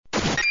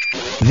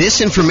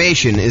This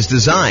information is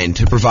designed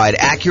to provide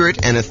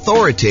accurate and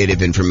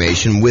authoritative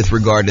information with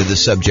regard to the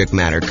subject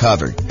matter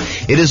covered.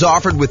 It is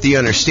offered with the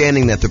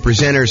understanding that the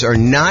presenters are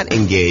not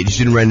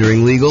engaged in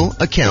rendering legal,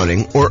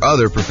 accounting, or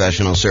other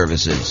professional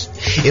services.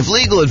 If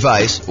legal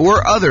advice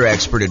or other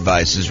expert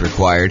advice is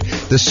required,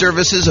 the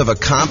services of a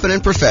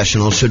competent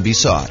professional should be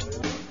sought.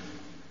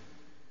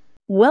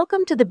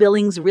 Welcome to the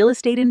Billings Real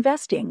Estate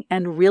Investing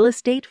and Real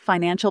Estate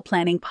Financial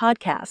Planning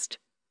Podcast.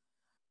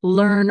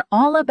 Learn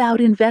all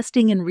about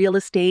investing in real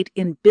estate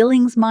in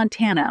Billings,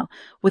 Montana,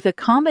 with a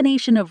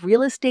combination of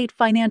real estate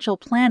financial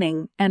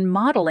planning and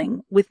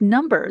modeling with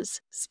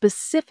numbers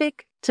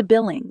specific to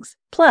Billings,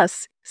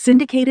 plus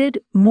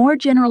syndicated, more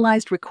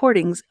generalized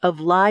recordings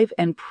of live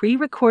and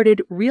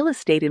pre-recorded real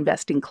estate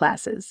investing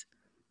classes.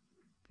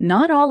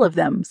 Not all of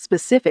them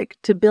specific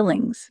to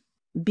Billings.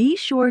 Be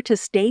sure to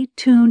stay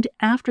tuned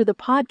after the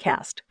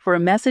podcast for a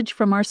message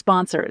from our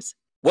sponsors.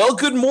 Well,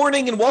 good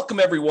morning and welcome,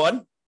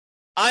 everyone.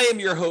 I am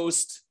your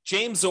host,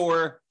 James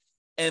Orr,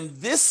 and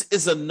this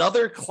is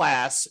another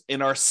class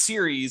in our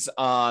series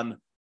on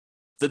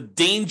the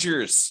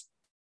dangers,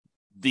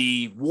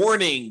 the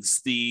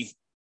warnings, the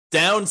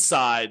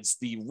downsides,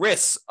 the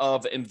risks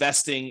of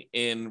investing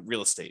in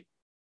real estate.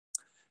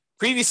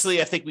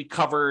 Previously, I think we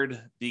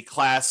covered the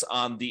class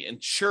on the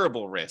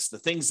insurable risks, the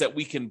things that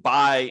we can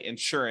buy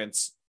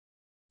insurance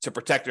to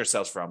protect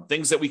ourselves from,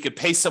 things that we could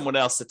pay someone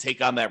else to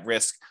take on that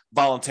risk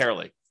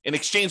voluntarily. In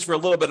exchange for a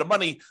little bit of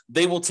money,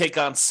 they will take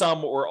on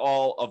some or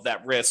all of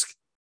that risk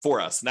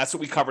for us. And that's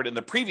what we covered in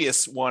the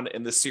previous one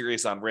in this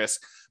series on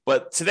risk.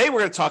 But today we're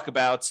going to talk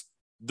about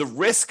the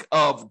risk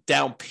of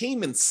down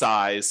payment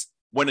size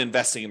when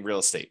investing in real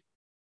estate.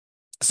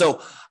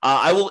 So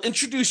I will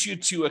introduce you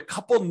to a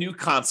couple new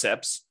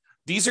concepts.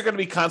 These are going to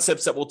be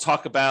concepts that we'll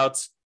talk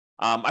about.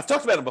 I've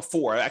talked about them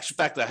before. Actually, in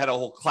fact, I had a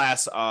whole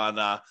class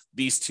on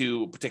these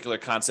two particular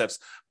concepts,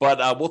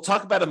 but we'll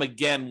talk about them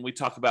again when we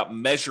talk about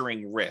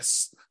measuring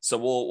risks. So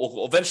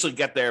we'll eventually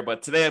get there,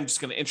 but today I'm just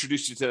going to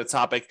introduce you to the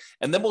topic,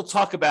 and then we'll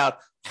talk about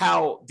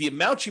how the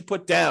amount you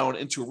put down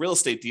into a real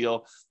estate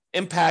deal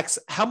impacts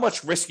how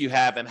much risk you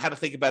have and how to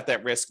think about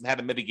that risk and how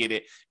to mitigate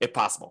it if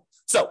possible.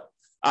 So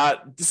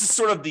this is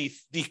sort of the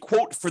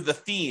quote for the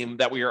theme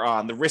that we are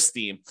on, the risk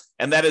theme,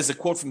 and that is a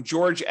quote from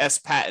George S.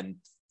 Patton.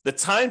 The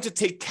time to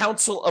take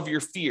counsel of your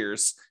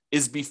fears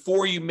is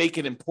before you make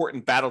an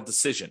important battle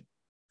decision.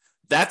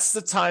 That's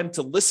the time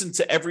to listen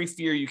to every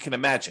fear you can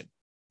imagine.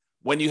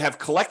 When you have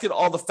collected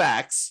all the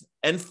facts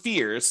and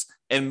fears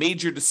and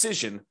made your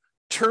decision,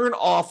 turn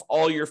off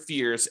all your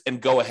fears and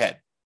go ahead.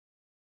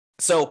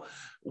 So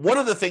one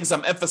of the things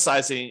I'm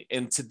emphasizing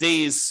in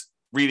today's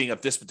reading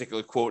of this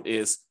particular quote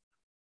is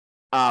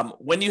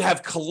when you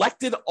have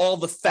collected all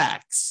the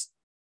facts.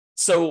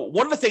 So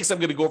one of the things I'm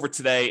going to go over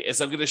today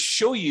is I'm going to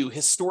show you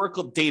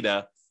historical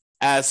data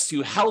as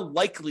to how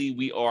likely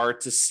we are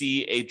to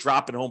see a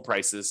drop in home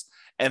prices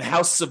and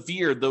how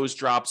severe those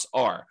drops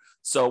are.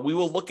 So we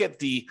will look at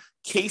the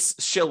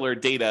Case-Shiller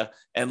data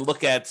and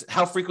look at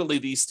how frequently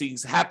these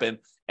things happen.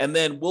 And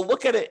then we'll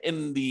look at it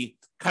in the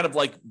kind of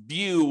like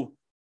view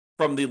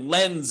from the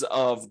lens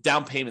of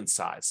down payment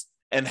size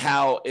and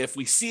how if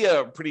we see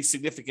a pretty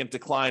significant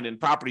decline in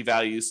property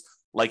values,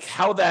 like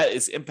how that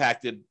is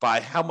impacted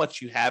by how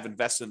much you have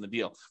invested in the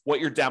deal,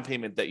 what your down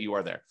payment that you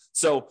are there.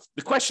 So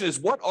the question is,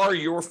 what are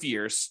your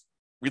fears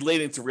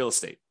relating to real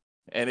estate?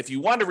 And if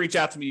you want to reach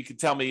out to me, you can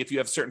tell me if you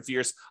have certain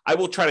fears. I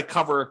will try to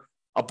cover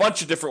a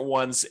bunch of different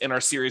ones in our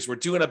series. We're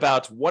doing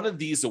about one of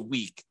these a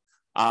week.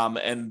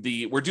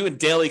 We're doing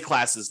daily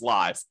classes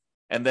live.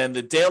 And then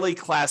the daily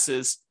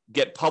classes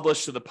get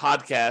published to the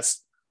podcast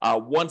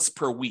once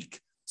per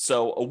week.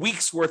 So a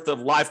week's worth of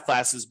live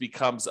classes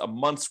becomes a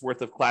month's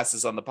worth of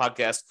classes on the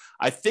podcast.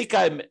 I think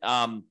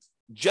I'm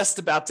just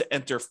about to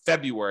enter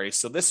February.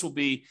 So this will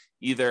be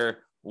either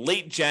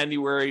late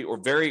January or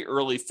very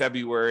early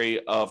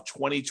February of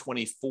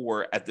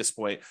 2024 at this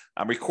point.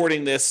 I'm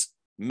recording this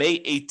May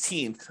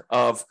 18th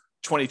of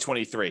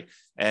 2023.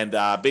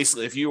 And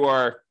basically, if you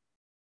are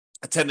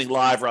attending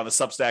live or on the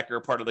Substack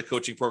or part of the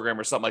coaching program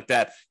or something like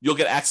that, you'll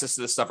get access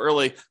to this stuff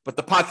early, but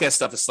the podcast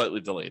stuff is slightly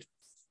delayed.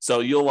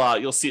 So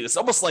you'll see this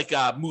almost like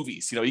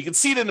movies. You can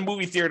see it in the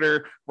movie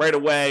theater right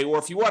away, or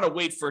if you want to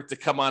wait for it to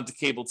come on to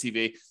cable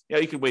TV,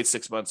 you can wait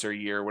 6 months or a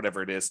year, or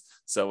whatever it is.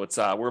 So it's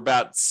we're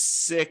about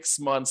 6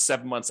 months,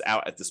 7 months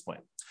out at this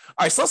point.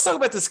 All right, so let's talk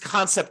about this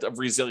concept of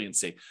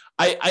resiliency.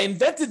 I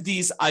invented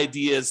these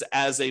ideas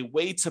as a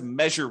way to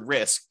measure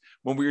risk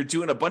when we were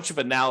doing a bunch of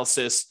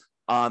analysis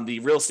on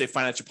the real estate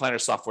financial planner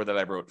software that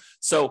I wrote.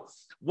 So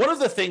one of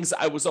the things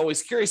I was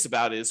always curious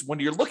about is when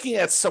you're looking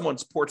at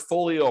someone's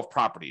portfolio of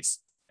properties,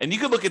 and you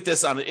can look at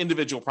this on an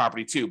individual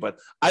property too, but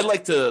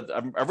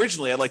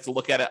originally I'd like to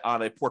look at it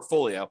on a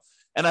portfolio.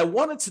 And I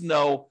wanted to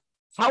know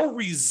how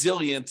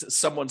resilient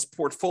someone's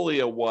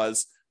portfolio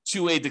was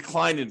to a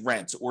decline in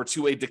rent or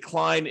to a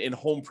decline in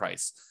home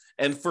price.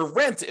 And for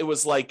rent, it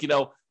was like,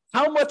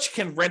 how much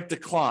can rent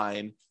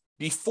decline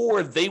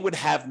before they would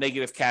have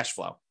negative cash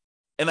flow?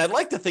 And I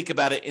like to think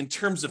about it in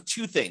terms of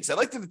two things. I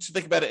like to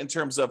think about it in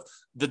terms of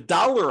the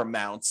dollar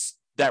amounts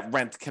that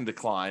rent can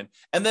decline,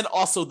 and then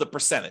also the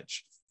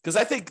percentage. Because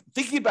I think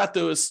thinking about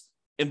those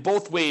in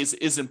both ways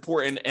is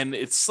important, and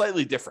it's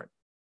slightly different.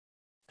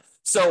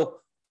 So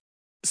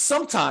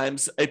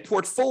sometimes a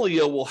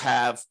portfolio will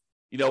have,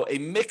 a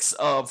mix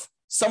of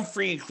some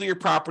free and clear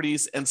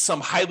properties and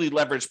some highly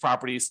leveraged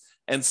properties.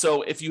 And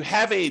so if you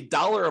have a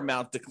dollar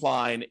amount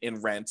decline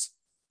in rent,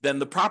 then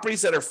the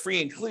properties that are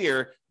free and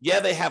clear,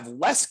 they have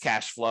less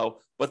cash flow,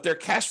 but their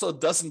cash flow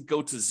doesn't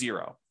go to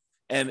zero.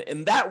 And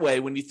in that way,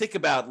 when you think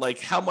about like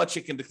how much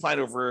it can decline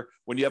over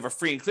when you have a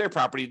free and clear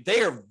property,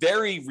 they are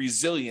very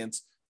resilient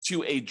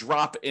to a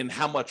drop in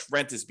how much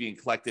rent is being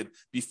collected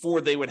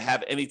before they would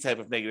have any type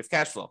of negative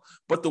cash flow.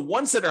 But the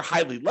ones that are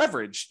highly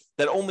leveraged,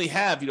 that only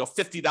have,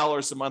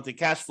 $50 a month in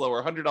cash flow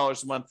or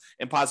 $100 a month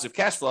in positive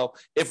cash flow,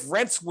 if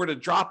rents were to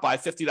drop by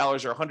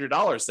 $50 or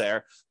 $100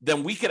 there,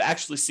 then we could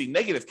actually see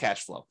negative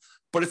cash flow.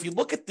 But if you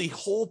look at the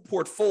whole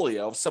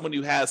portfolio of someone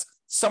who has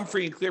some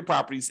free and clear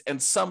properties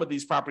and some of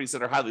these properties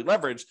that are highly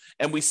leveraged,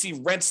 and we see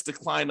rents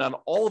decline on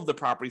all of the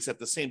properties at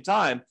the same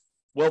time,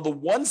 well, the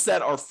ones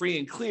that are free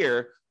and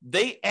clear,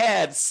 they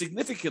add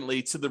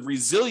significantly to the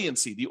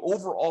resiliency, the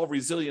overall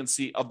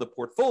resiliency of the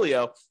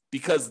portfolio,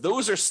 because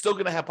those are still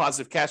going to have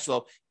positive cash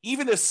flow,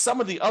 even if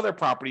some of the other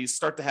properties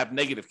start to have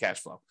negative cash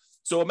flow.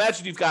 So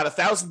imagine you've got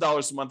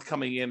 $1,000 a month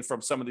coming in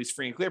from some of these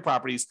free and clear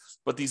properties,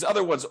 but these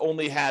other ones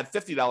only had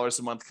 $50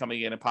 a month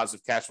coming in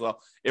positive cash flow.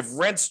 If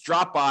rents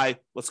drop by,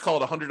 let's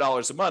call it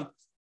 $100 a month,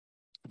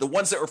 the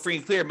ones that were free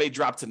and clear may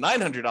drop to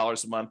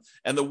 $900 a month,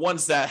 and the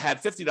ones that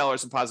had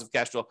 $50 in positive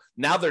cash flow,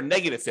 now they're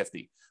negative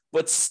 50.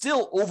 But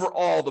still,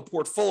 overall, the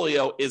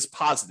portfolio is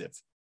positive,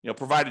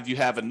 provided you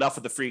have enough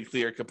of the free and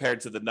clear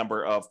compared to the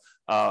number of,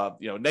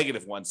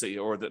 negative ones,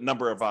 or the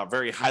number of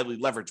very highly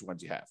leveraged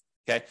ones you have.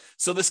 Okay,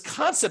 so this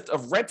concept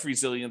of rent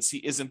resiliency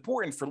is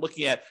important for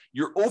looking at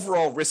your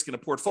overall risk in a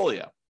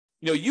portfolio.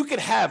 You could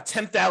have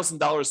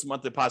 $10,000 a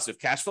month in positive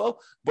cash flow,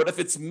 but if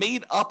it's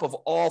made up of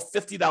all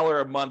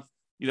 $50 a month,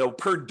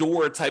 per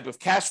door type of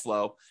cash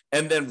flow,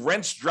 and then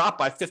rents drop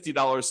by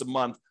 $50 a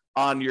month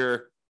on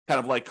your kind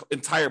of like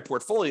entire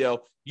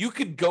portfolio, you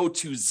could go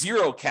to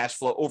zero cash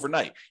flow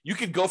overnight. You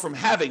could go from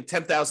having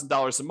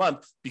 $10,000 a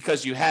month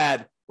because you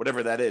had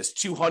whatever that is,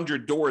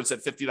 200 doors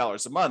at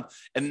 $50 a month.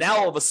 And now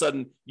all of a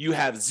sudden you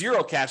have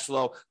zero cash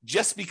flow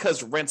just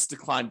because rents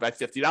declined by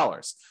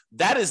 $50.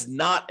 That is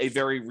not a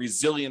very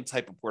resilient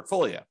type of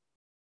portfolio.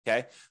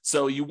 Okay.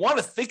 So you want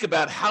to think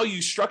about how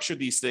you structure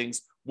these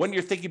things when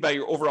you're thinking about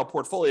your overall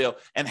portfolio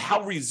and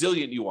how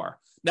resilient you are.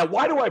 Now,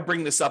 why do I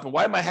bring this up and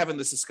why am I having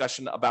this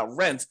discussion about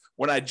rent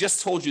when I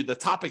just told you the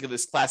topic of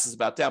this class is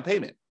about down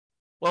payment?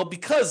 Well,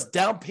 because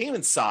down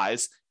payment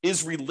size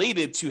is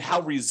related to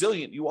how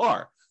resilient you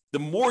are. The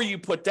more you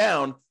put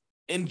down,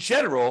 in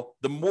general,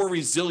 the more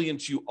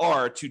resilient you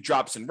are to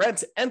drops in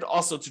rent and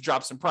also to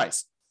drops in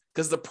price.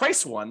 Because the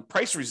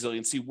price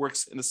resiliency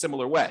works in a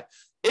similar way.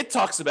 It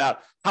talks about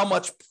how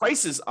much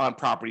prices on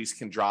properties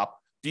can drop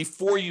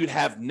before you'd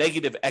have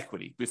negative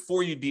equity,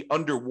 before you'd be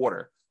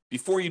underwater,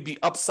 before you'd be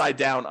upside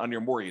down on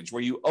your mortgage,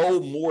 where you owe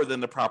more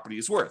than the property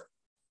is worth.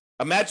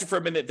 Imagine for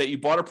a minute that you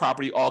bought a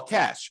property all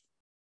cash.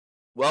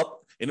 Well,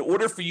 in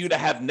order for you to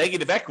have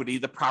negative equity,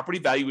 the property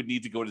value would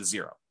need to go to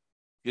zero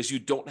because you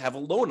don't have a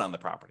loan on the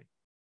property.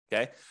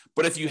 Okay.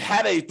 But if you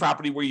had a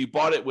property where you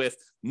bought it with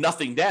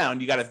nothing down,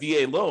 you got a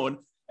VA loan,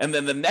 and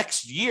then the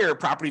next year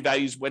property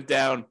values went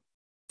down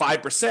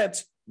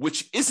 5%,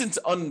 which isn't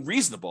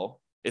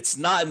unreasonable. It's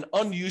not an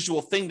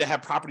unusual thing to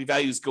have property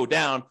values go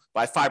down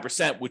by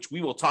 5%, which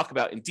we will talk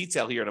about in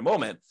detail here in a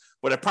moment.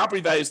 But if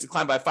property values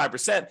decline by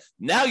 5%,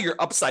 now you're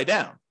upside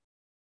down.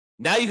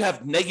 Now you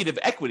have negative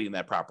equity in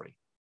that property,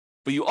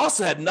 but you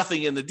also had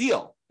nothing in the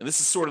deal. And this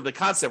is sort of the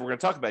concept we're going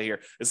to talk about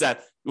here, is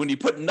that when you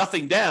put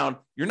nothing down,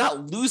 you're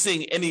not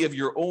losing any of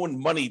your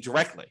own money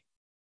directly,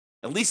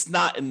 at least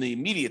not in the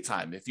immediate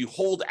time. If you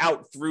hold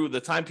out through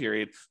the time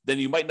period, then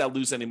you might not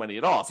lose any money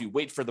at all if you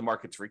wait for the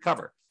market to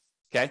recover.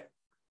 Okay.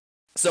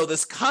 So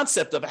this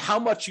concept of how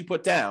much you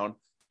put down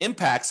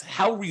impacts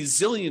how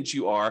resilient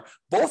you are,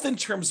 both in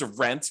terms of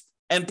rent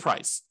and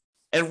price.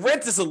 And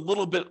rent is a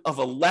little bit of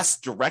a less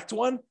direct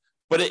one,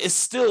 but it is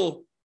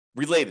still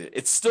related.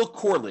 It's still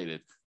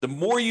correlated. The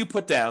more you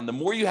put down, the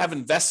more you have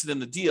invested in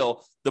the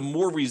deal, the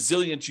more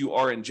resilient you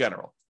are in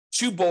general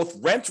to both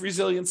rent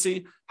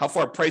resiliency, how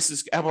far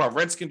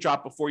rents can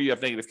drop before you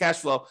have negative cash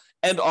flow,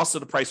 and also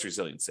the price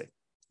resiliency.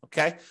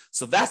 Okay,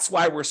 so that's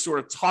why we're sort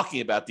of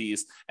talking about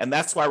these, and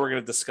that's why we're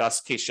going to discuss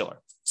Case-Shiller.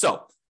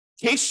 So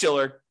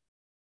Case-Shiller,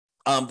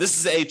 this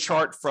is a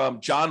chart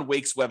from John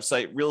Wake's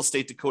website,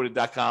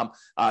 realestatedecoded.com.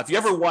 If you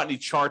ever want any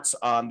charts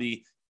on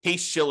the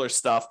Case-Shiller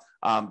stuff.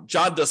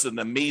 John does an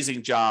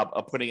amazing job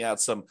of putting out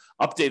some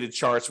updated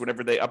charts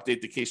whenever they update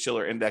the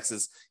Case-Shiller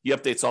indexes. He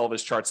updates all of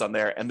his charts on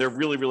there, and they're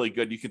really, really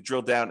good. You can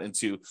drill down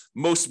into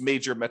most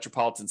major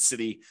metropolitan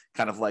city,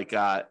 kind of like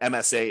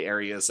MSA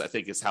areas, I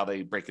think is how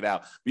they break it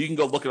out. But you can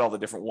go look at all the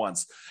different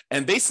ones.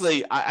 And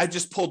basically, I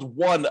just pulled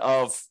one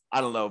of,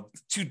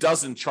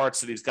 24 charts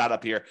that he's got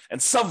up here. And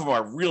some of them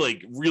are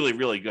really, really,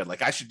 really good.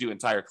 Like I should do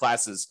entire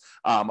classes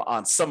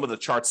on some of the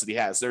charts that he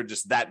has. They're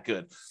just that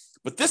good.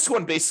 But this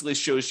one basically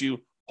shows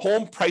you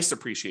home price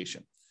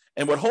appreciation.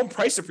 And what home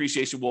price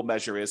appreciation will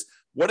measure is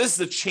what is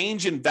the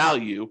change in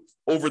value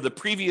over the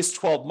previous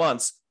 12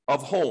 months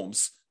of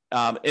homes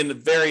in the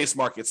various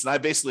markets. And I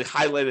basically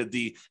highlighted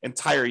the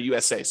entire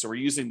USA. So we're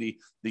using the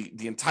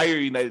entire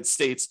United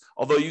States,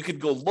 although you could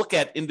go look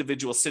at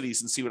individual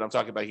cities and see what I'm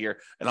talking about here.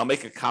 And I'll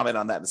make a comment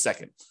on that in a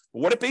second.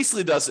 But what it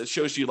basically does, it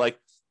shows you like,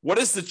 what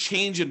is the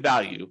change in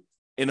value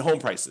in home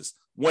prices?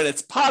 When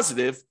it's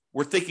positive,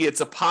 we're thinking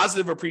it's a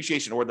positive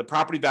appreciation or the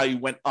property value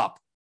went up.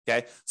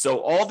 Okay. So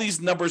all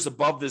these numbers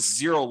above this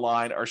zero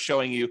line are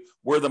showing you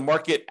where the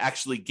market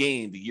actually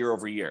gained year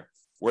over year,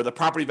 where the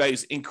property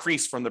values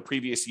increased from the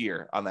previous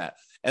year on that.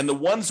 And the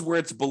ones where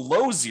it's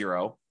below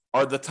zero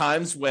are the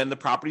times when the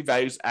property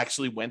values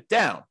actually went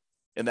down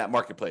in that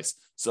marketplace.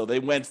 So they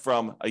went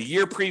from a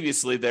year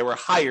previously, they were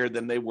higher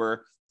than they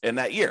were in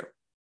that year.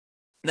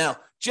 Now,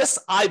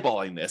 just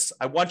eyeballing this,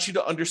 I want you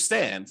to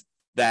understand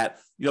that,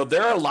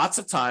 there are lots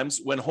of times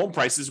when home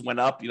prices went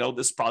up,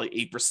 this is probably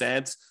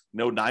 8%,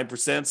 9%,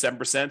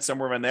 7%,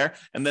 somewhere in there.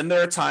 And then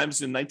there are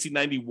times in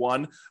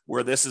 1991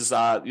 where this is,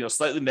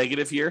 slightly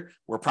negative here,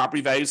 where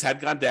property values had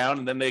gone down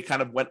and then they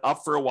kind of went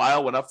up for a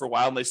while,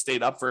 and they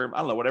stayed up for,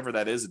 whatever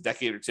that is, a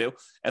decade or two.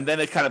 And then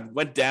it kind of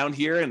went down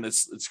here and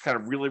it's kind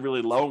of really,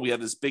 really low. And we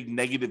had this big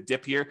negative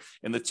dip here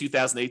in the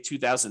 2008,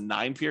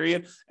 2009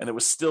 period. And it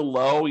was still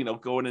low,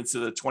 going into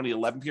the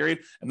 2011 period.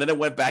 And then it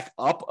went back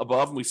up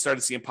above and we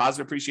started seeing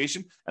positive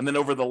appreciation. And then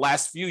over the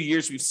last few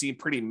years, we've seen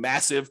pretty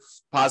massive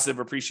positive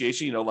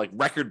appreciation, like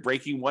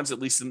record-breaking ones, at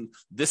least in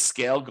this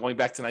scale, going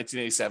back to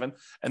 1987.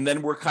 And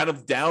then we're kind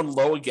of down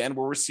low again,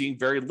 where we're seeing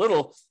very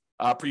little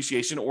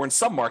appreciation, or in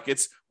some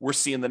markets, we're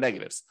seeing the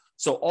negatives.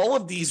 So all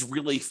of these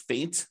really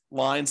faint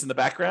lines in the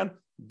background,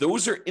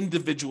 those are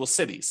individual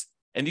cities.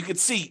 And you can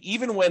see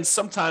even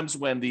sometimes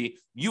when the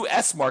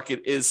U.S.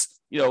 market is,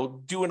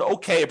 doing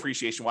okay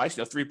appreciation-wise,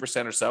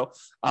 3% or so,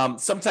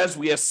 sometimes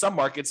we have some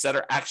markets that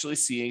are actually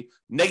seeing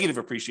negative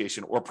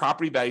appreciation or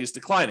property values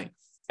declining.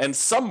 And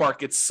some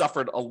markets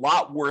suffered a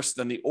lot worse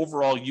than the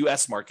overall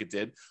U.S. market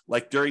did.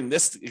 Like during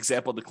this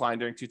example decline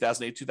during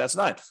 2008,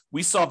 2009,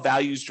 we saw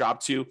values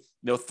drop to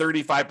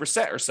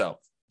 35% or so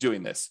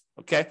doing this.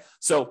 Okay,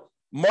 so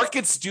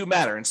markets do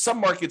matter, and some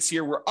markets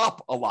here were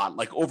up a lot,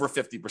 like over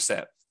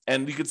 50%.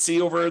 And you could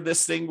see over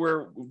this thing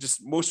where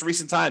just most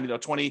recent time,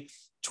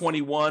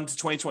 2021 to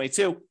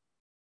 2022,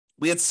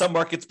 we had some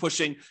markets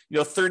pushing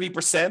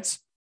 30%.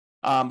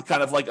 Kind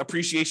of like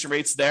appreciation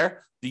rates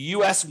there. The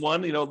U.S.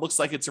 one, it looks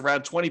like it's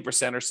around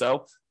 20% or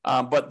so,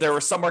 but there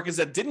were some markets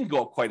that didn't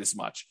go up quite as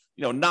much.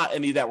 Not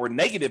any that were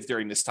negative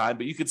during this time,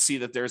 but you could see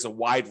that there's a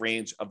wide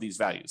range of these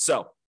values.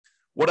 So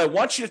what I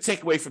want you to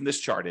take away from this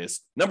chart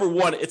is, number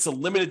one, it's a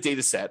limited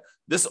data set.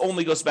 This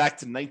only goes back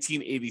to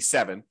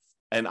 1987.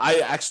 And I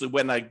actually,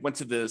 when I went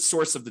to the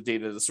source of the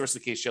data, the source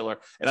of Case-Shiller,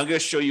 and I'm going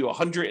to show you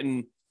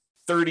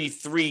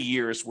 133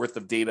 years worth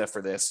of data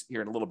for this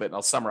here in a little bit, and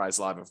I'll summarize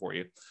a lot of it for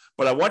you.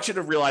 But I want you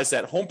to realize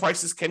that home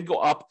prices can go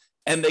up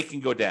and they can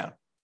go down.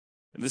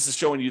 And this is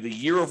showing you the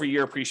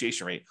year-over-year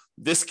appreciation rate.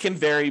 This can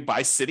vary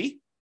by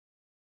city.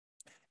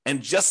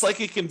 And just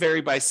like it can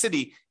vary by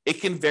city,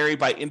 it can vary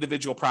by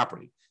individual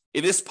property.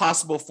 It is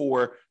possible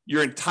for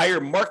your entire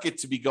market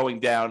to be going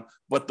down,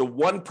 but the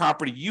one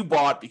property you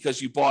bought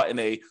because you bought in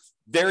a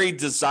very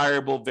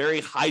desirable,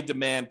 very high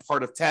demand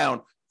part of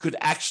town could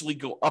actually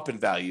go up in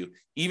value,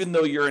 even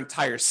though your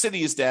entire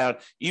city is down,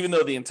 even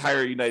though the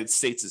entire United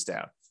States is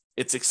down.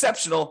 It's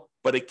exceptional,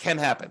 but it can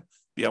happen.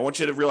 I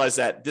want you to realize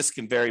that this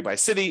can vary by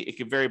city, it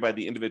can vary by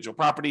the individual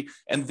property,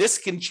 and this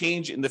can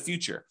change in the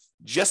future.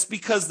 Just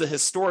because the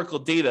historical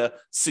data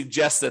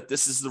suggests that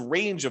this is the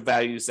range of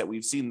values that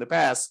we've seen in the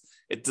past,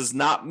 it does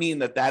not mean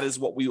that that is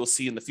what we will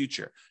see in the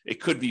future.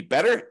 It could be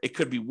better, it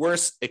could be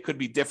worse, it could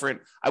be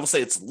different. I will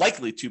say it's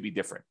likely to be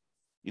different.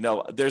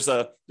 There's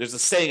a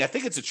saying, I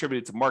think it's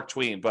attributed to Mark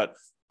Twain, but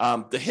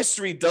the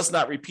history does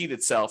not repeat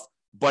itself,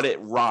 but it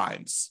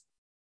rhymes.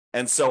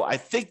 And so I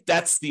think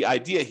that's the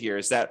idea here,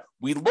 is that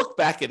we look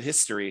back at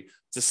history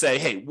to say,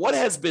 hey, what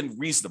has been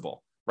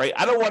reasonable, right?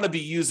 I don't want to be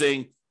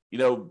using,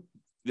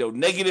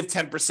 negative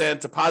 10%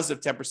 to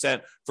positive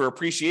 10% for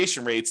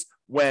appreciation rates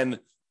when,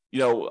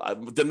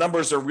 the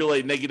numbers are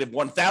really negative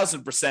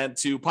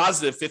 1,000% to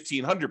positive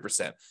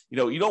 1,500%.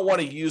 You don't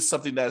want to use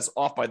something that is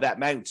off by that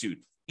magnitude.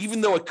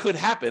 Even though it could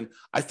happen,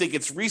 I think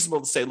it's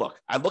reasonable to say, look,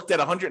 I looked at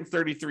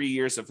 133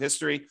 years of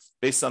history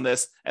based on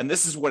this, and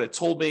this is what it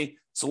told me.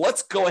 So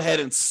let's go ahead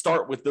and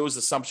start with those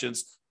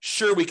assumptions.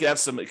 Sure, we could have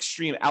some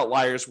extreme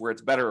outliers where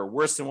it's better or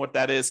worse than what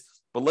that is,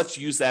 but let's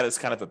use that as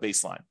kind of a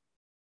baseline.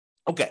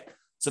 Okay,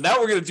 So now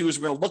what we're going to do is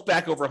we're going to look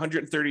back over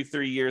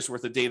 133 years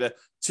worth of data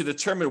to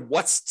determine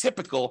what's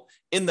typical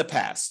in the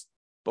past.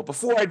 But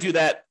before I do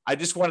that, I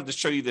just wanted to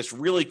show you this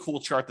really cool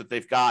chart that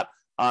they've got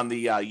on the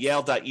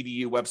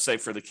Yale.edu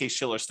website for the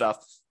Case-Shiller stuff.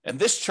 And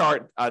this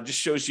chart just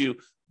shows you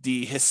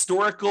the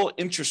historical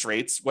interest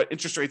rates, what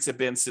interest rates have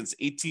been since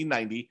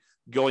 1890,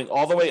 going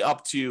all the way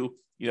up to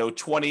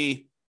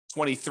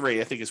 2023,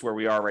 I think is where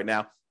we are right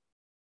now.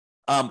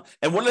 And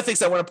one of the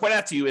things I want to point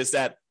out to you is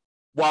that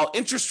while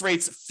interest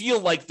rates feel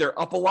like they're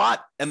up a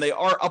lot, and they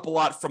are up a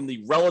lot from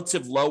the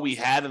relative low we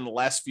had in the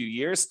last few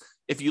years,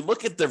 if you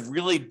look at the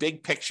really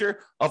big picture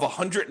of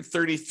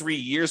 133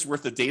 years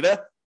worth of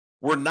data,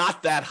 we're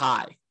not that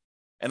high.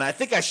 And I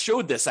think I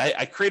showed this.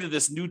 I created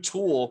this new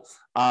tool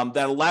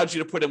that allowed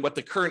you to put in what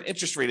the current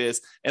interest rate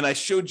is. And I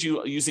showed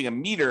you using a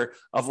meter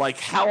of like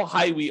how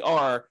high we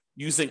are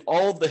using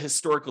all of the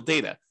historical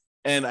data.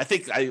 And I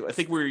think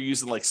we were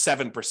using like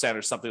 7%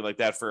 or something like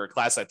that for a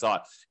class I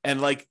taught. And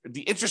like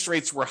the interest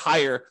rates were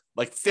higher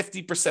like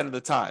 50% of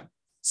the time.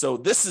 So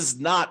this is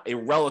not a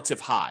relative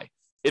high.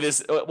 It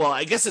is, well,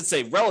 I guess it's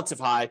a relative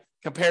high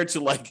compared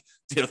to like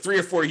 3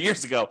 or 4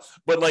 years ago.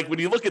 But like when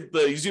you look at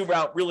you zoom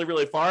out really,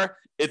 really far,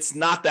 it's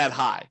not that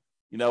high.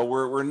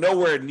 We're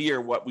nowhere near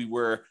what we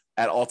were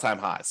at all-time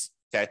highs.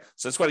 Okay.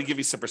 So I just want to give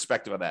you some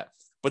perspective on that.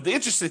 But the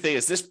interesting thing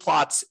is this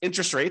plots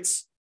interest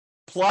rates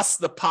plus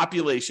the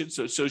population.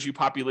 So it shows you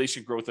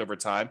population growth over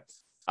time.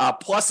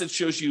 Plus it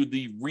shows you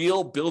the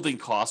real building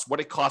costs, what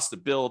it costs to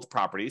build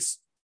properties.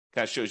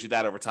 Kind of shows you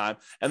that over time.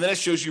 And then it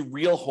shows you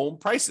real home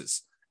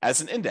prices as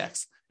an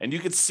index. And you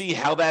can see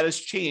how that has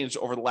changed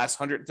over the last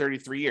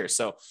 133 years.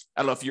 So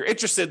I don't know if you're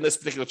interested in this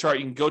particular chart,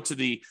 you can go to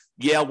the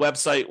Yale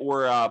website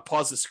or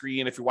pause the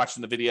screen if you're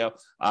watching the video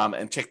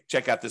and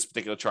check out this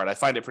particular chart. I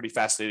find it pretty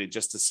fascinating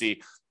just to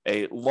see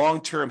a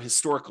long-term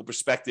historical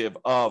perspective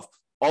of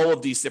all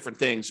of these different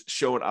things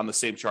shown on the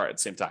same chart at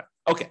the same time.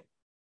 Okay.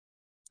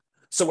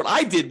 So what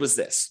I did was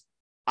this.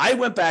 I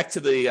went back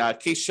to the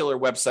Case-Shiller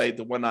website,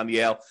 the one on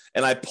Yale,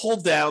 and I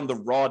pulled down the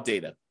raw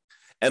data.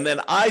 And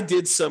then I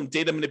did some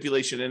data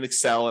manipulation in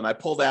Excel, and I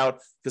pulled out,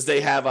 because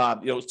they have,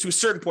 to a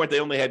certain point, they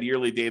only had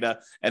yearly data.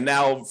 And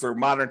now for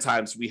modern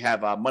times, we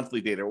have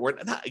monthly data, or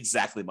not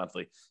exactly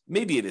monthly.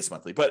 Maybe it is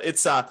monthly, but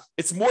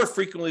it's more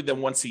frequently than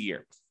once a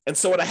year. And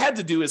so what I had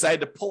to do is I had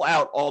to pull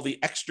out all the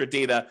extra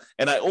data,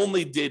 and I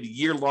only did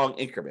year-long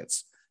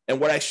increments. And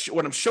what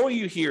I'm showing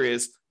you here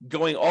is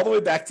going all the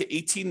way back to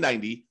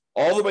 1890,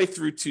 all the way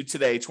through to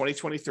today,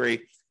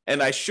 2023.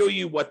 And I show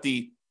you what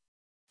the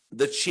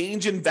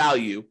change in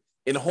value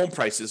in home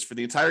prices for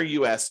the entire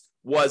US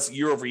was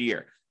year over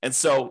year. And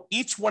so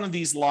each one of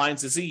these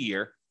lines is a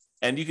year.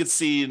 And you can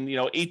see in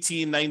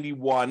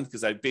 1891,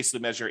 because I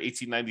basically measure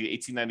 1890 to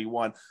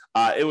 1891,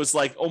 it was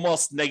like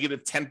almost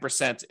negative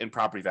 10% in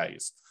property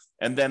values.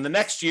 And then the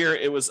next year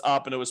it was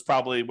up, and it was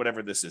probably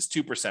whatever this is,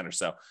 2% or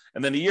so.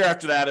 And then the year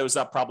after that, it was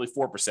up probably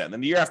 4%. And then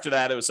the year after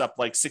that, it was up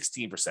like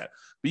 16%. But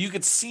you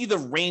could see the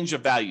range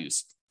of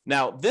values.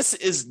 Now, this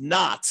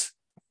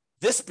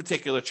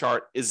particular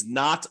chart is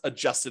not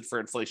adjusted for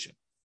inflation.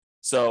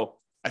 So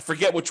I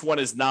forget which one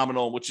is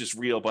nominal and which is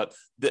real, but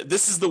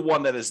this is the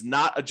one that is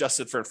not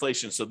adjusted for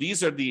inflation. So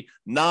these are the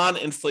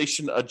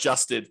non-inflation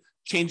adjusted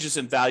changes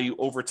in value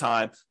over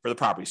time for the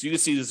property. So you can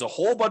see there's a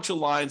whole bunch of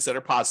lines that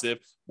are positive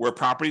where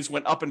properties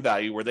went up in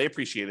value, where they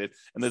appreciated,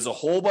 and there's a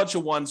whole bunch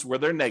of ones where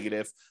they're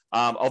negative,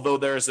 although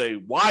there's a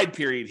wide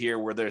period here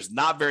where there's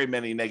not very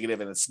many negative,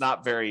 and it's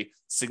not very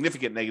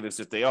significant negatives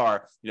if they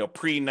are.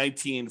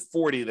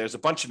 Pre-1940, there's a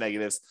bunch of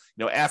negatives.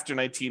 After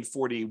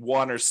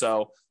 1941 or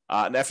so,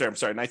 and after,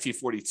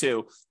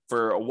 1942,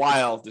 for a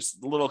while, there's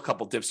a little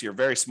couple dips here,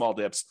 very small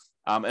dips.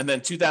 And then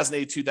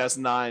 2008,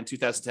 2009,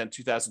 2010,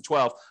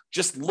 2012,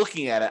 just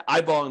looking at it,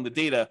 eyeballing the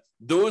data,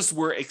 those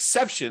were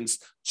exceptions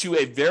to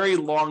a very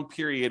long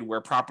period where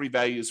property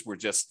values were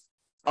just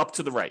up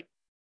to the right.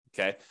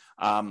 Okay.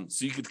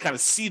 So you could kind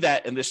of see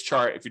that in this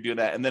chart if you're doing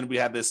that. And then we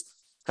have this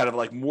kind of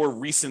like more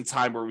recent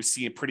time where we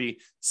see a pretty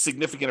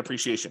significant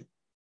appreciation.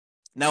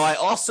 Now, I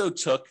also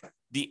took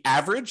the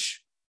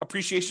average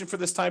appreciation for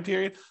this time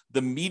period,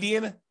 the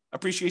median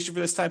appreciation for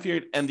this time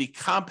period, and the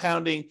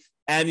compounding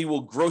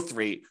annual growth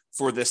rate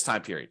for this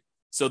time period.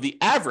 So the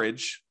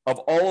average of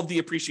all of the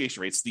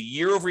appreciation rates, the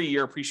year over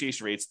year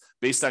appreciation rates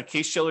based on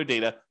Case-Shiller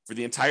data for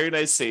the entire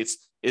United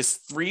States is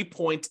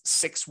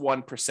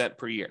 3.61%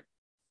 per year.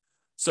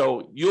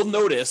 So you'll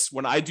notice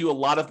when I do a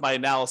lot of my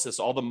analysis,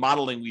 all the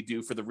modeling we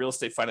do for the real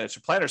estate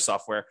financial planner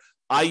software,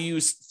 I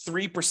use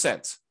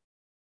 3%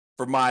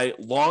 for my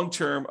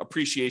long-term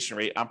appreciation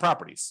rate on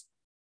properties.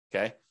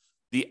 Okay.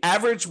 The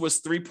average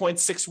was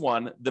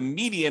 3.61. The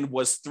median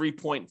was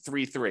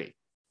 3.33.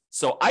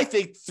 So I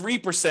think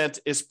 3%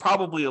 is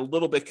probably a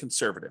little bit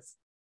conservative.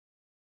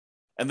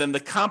 And then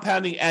the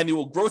compounding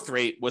annual growth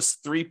rate was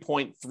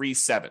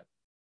 3.37.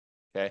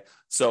 Okay.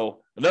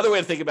 So another way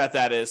to think about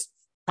that is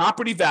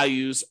property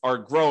values are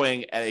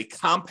growing at a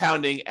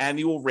compounding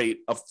annual rate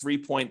of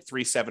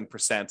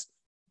 3.37%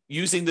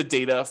 using the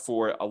data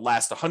for a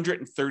last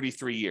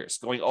 133 years,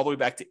 going all the way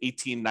back to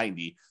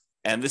 1890.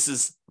 And this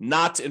is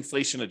not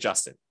inflation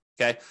adjusted.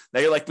 Okay. Now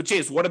you're like, but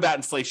James, what about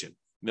inflation?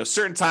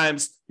 Certain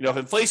times, if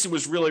inflation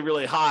was really,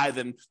 really high,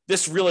 then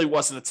this really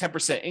wasn't a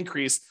 10%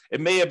 increase. It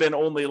may have been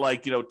only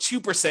like,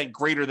 2%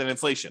 greater than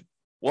inflation.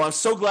 Well, I'm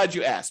so glad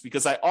you asked,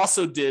 because I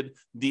also did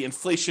the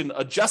inflation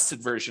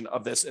adjusted version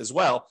of this as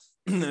well.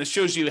 And it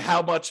shows you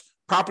how much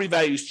property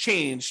values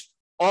changed,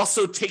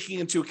 also taking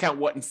into account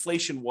what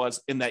inflation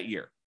was in that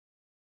year.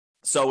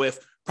 So if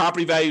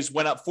property values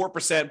went up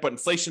 4%, but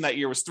inflation that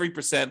year was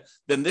 3%,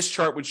 then this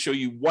chart would show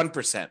you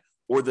 1%,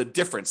 or the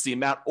difference, the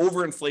amount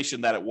over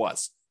inflation that it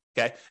was.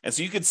 Okay. And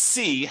so you could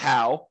see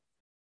how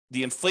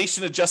the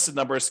inflation adjusted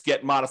numbers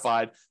get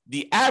modified.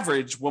 The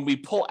average when we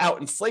pull out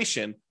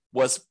inflation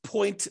was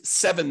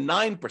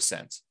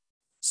 0.79%.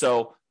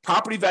 So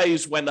property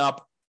values went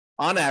up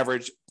on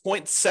average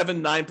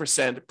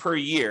 0.79% per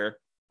year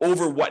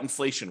over what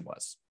inflation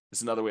was.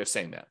 Is another way of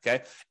saying that.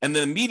 Okay. And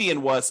then the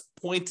median was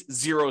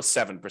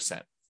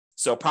 0.07%.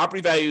 So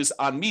property values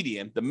on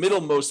median, the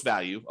middlemost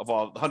value of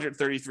all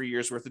 133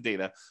 years worth of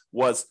data,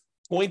 was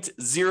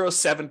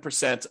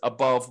 0.07%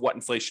 above what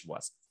inflation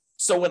was.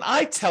 So when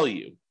I tell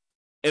you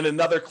in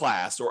another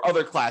class or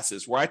other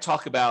classes where I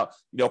talk about,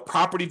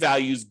 property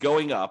values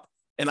going up,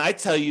 and I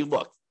tell you,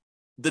 look,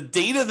 the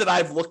data that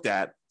I've looked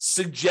at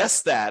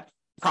suggests that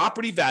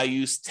property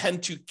values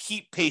tend to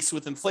keep pace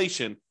with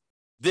inflation,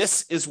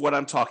 this is what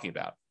I'm talking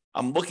about.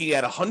 I'm looking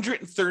at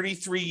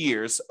 133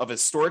 years of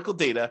historical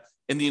data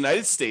in the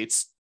United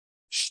States.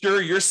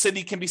 Sure, your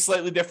city can be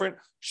slightly different.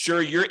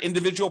 Sure, your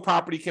individual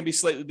property can be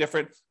slightly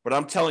different. But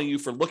I'm telling you,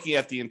 for looking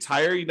at the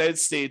entire United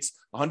States,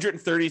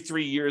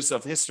 133 years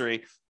of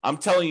history, I'm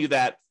telling you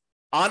that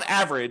on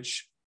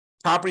average,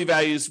 property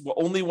values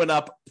only went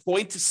up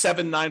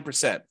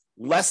 0.79%,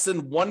 less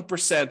than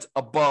 1%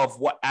 above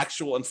what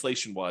actual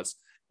inflation was.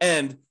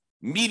 And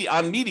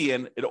on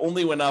median, it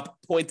only went up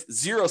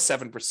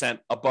 0.07%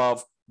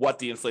 above what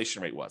the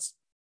inflation rate was.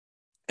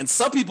 And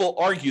some people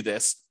argue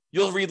this.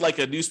 You'll read like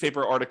a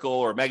newspaper article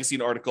or a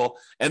magazine article,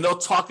 and they'll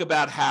talk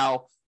about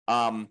how,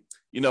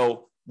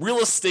 real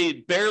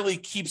estate barely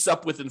keeps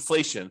up with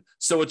inflation,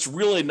 so it's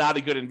really not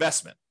a good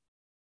investment.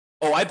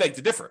 Oh, I beg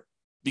to differ,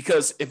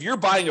 because if you're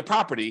buying a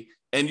property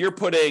and you're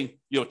putting,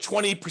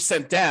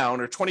 20% down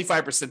or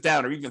 25%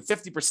 down or even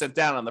 50%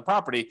 down on the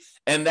property,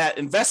 and that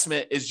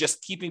investment is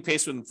just keeping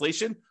pace with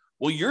inflation,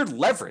 well, you're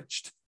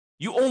leveraged.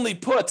 You only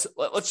put,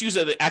 let's use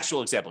an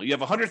actual example. You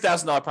have a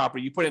 $100,000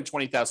 property, you put in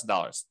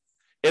 $20,000.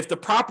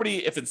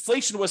 If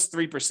inflation was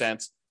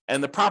 3%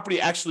 and the property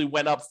actually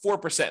went up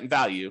 4% in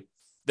value,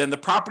 then the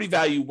property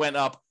value went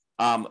up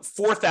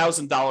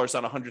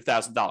 $4,000 on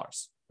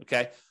 $100,000.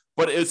 Okay.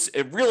 But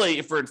it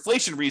really, for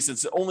inflation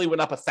reasons, it only went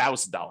up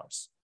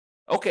 $1,000.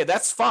 Okay.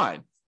 That's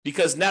fine,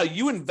 because now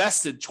you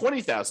invested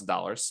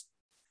 $20,000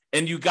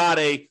 and you got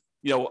a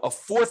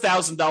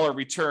 $4,000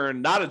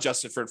 return, not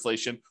adjusted for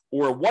inflation,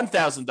 or a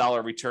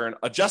 $1,000 return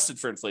adjusted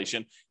for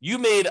inflation. You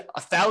made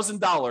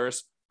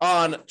 $1,000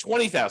 on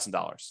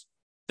 $20,000.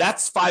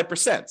 That's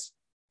 5%.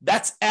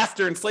 That's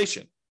after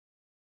inflation.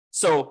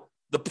 So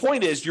the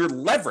point is, you're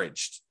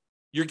leveraged.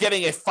 You're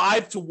getting a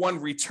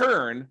 5-to-1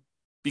 return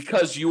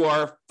because you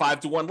are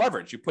 5-to-1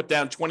 leverage. You put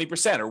down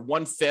 20% or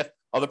 1/5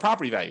 of the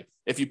property value.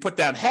 If you put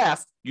down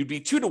half, you'd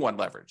be 2-to-1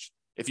 leverage.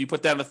 If you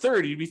put down a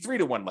third, you'd be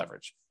 3-to-1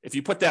 leverage. If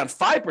you put down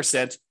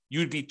 5%,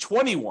 you'd be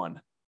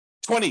 20-to-1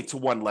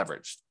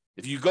 leveraged.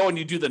 If you go and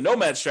you do the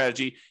nomad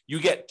strategy, you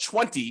get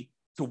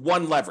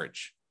 20-to-1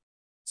 leverage.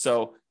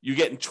 So you're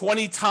getting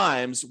 20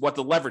 times what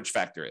the leverage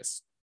factor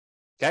is.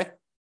 Okay.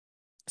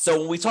 So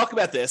when we talk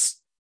about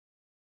this,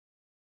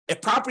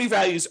 if property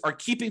values are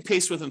keeping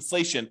pace with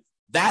inflation,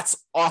 that's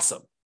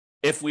awesome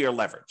if we are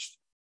leveraged,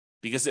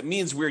 because it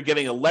means we're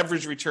getting a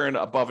leverage return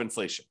above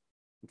inflation.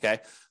 Okay.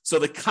 So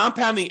the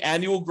compounding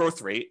annual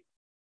growth rate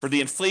for the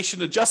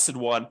inflation adjusted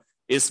one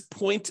is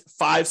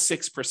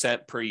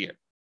 0.56% per year.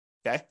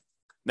 Okay.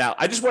 Now,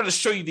 I just wanted to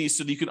show you these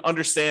so that you can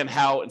understand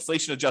how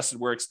inflation adjusted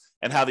works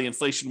and how the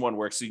inflation one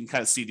works. So you can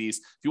kind of see these.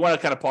 If you want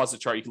to kind of pause the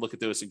chart, you can look at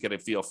those and get a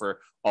feel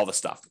for all the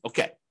stuff.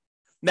 Okay.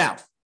 Now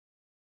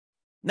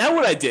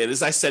what I did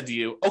is I said to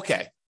you,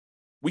 okay,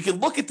 we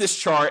can look at this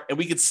chart and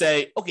we could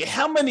say, okay,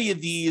 how many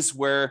of these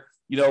were,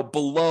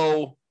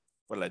 below,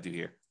 what did I do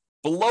here?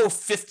 Below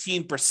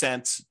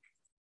 15%.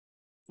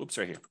 Whoops,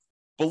 right here.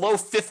 Below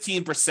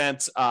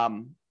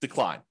 15%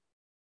 decline.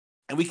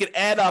 And we could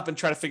add up and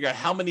try to figure out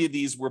how many of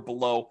these were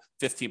below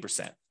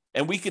 15%.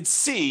 And we could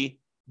see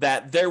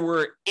that there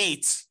were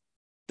 8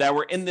 that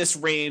were in this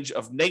range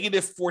of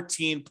negative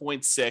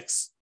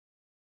 14.6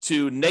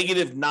 to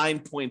negative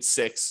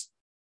 9.6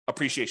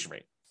 appreciation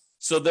rate.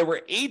 So there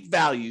were 8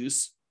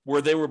 values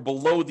where they were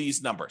below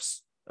these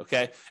numbers.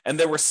 Okay. And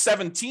there were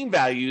 17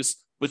 values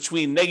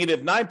between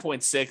negative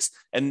 9.6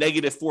 and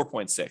negative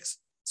 4.6.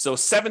 So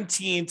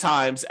 17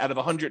 times out of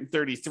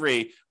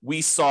 133,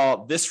 we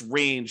saw this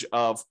range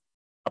of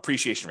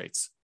appreciation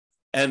rates.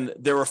 And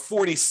there were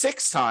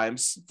 46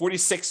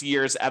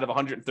 years out of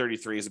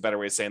 133 is a better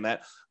way of saying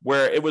that,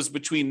 where it was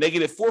between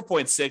negative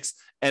 4.6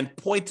 and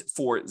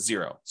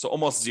 0.40. So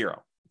almost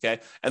zero. Okay.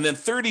 And then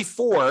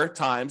 34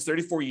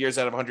 years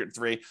out of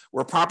 103,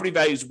 where property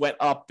values went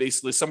up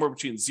basically somewhere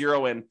between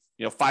 0 and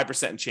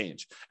 5% and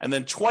change. And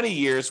then 20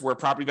 years where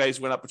property values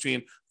went up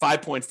between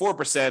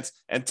 5.4%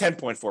 and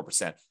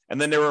 10.4%.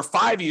 And then there were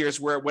 5 years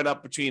where it went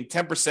up between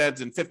 10%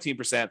 and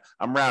 15%.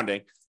 I'm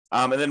rounding.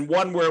 And then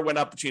one where it went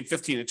up between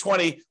 15 and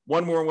 20,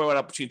 one where it went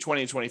up between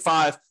 20 and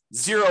 25,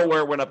 0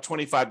 where it went up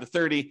 25 to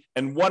 30,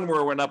 and one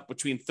where it went up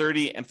between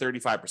 30 and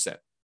 35%.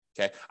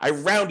 Okay. I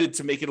rounded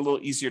to make it a little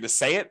easier to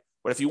say it.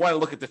 But if you want to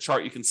look at the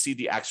chart, you can see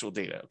the actual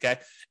data. Okay.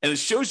 And it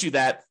shows you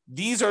that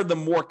these are the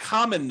more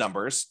common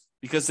numbers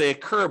because they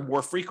occur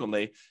more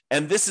frequently.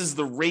 And this is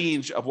the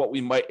range of what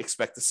we might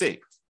expect to see.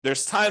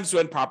 There's times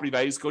when property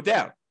values go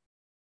down.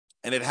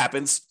 And it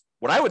happens,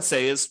 what I would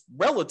say is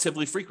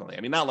relatively frequently.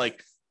 I mean, not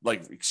like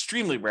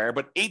extremely rare,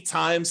 but 8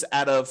 times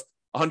out of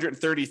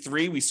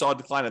 133, we saw a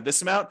decline of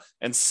this amount.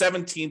 And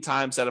 17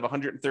 times out of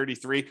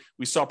 133,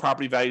 we saw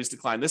property values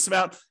decline this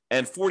amount.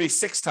 And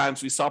 46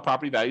 times we saw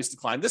property values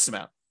decline this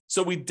amount.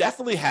 So we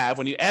definitely have,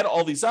 when you add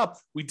all these up,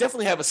 we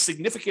definitely have a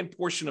significant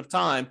portion of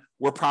time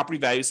where property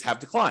values have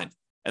declined.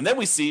 And then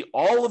we see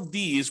all of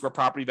these where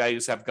property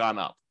values have gone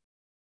up.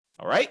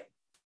 All right.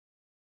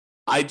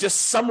 I just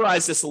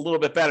summarized this a little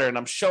bit better, and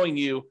I'm showing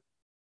you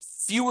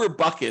fewer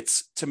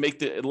buckets to make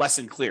the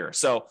lesson clearer.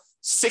 So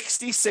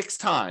 66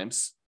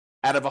 times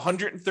out of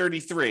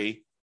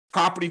 133,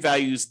 property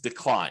values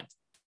declined.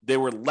 They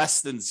were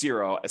less than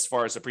 0 as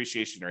far as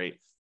appreciation rate,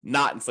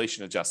 not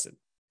inflation adjusted.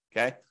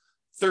 Okay.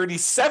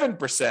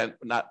 37%,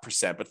 not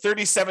percent, but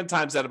 37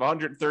 times out of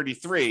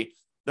 133,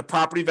 the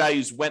property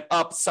values went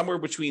up somewhere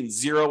between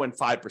 0 and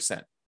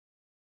 5%.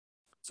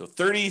 So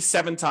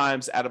 37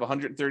 times out of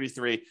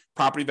 133,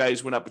 property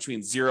values went up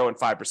between 0 and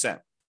 5%.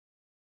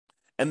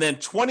 And then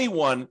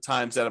 21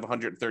 times out of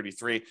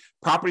 133,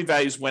 property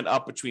values went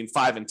up between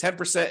 5 and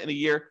 10% in a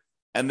year.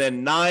 And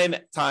then 9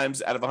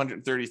 times out of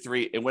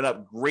 133, it went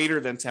up greater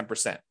than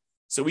 10%.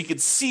 So we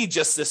could see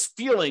just this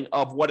feeling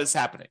of what is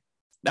happening.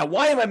 Now,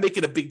 why am I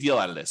making a big deal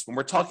out of this when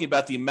we're talking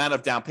about the amount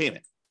of down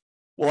payment?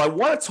 Well, I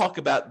want to talk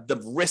about the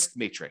risk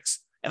matrix.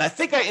 And I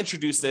think I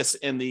introduced this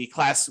in the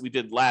class we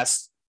did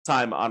last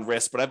time on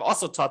risk, but I've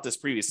also taught this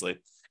previously.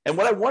 And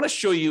what I want to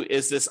show you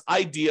is this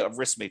idea of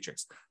risk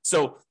matrix.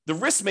 So the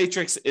risk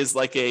matrix is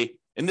like in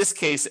this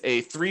case,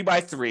 a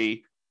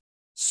 3x3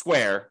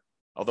 square,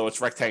 although it's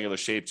rectangular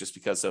shape just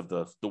because of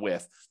the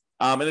width.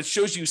 And it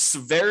shows you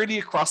severity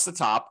across the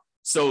top.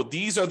 So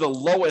these are the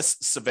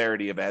lowest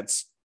severity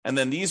events. And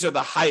then these are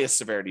the highest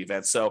severity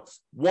events. So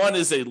one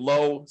is a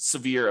low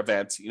severe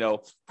event,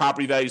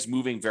 property values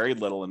moving very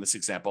little in this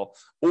example,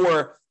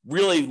 or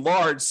really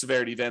large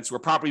severity events where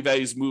property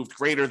values moved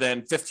greater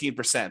than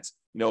 15%,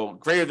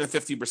 greater than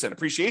 15%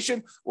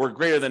 appreciation or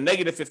greater than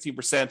negative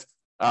 15%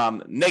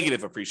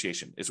 negative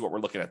appreciation is what we're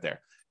looking at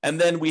there.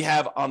 And then we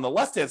have on the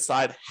left-hand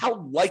side, how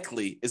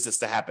likely is this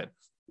to happen?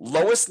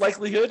 Lowest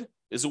likelihood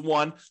is a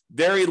 1,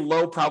 very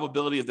low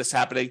probability of this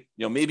happening,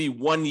 maybe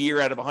 1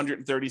 year out of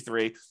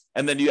 133.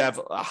 And then you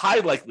have a high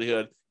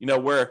likelihood,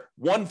 where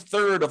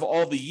 1/3 of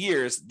all the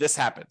years this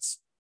happens.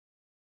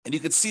 And you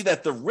can see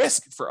that the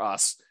risk for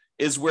us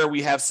is where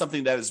we have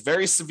something that is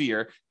very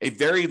severe, a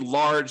very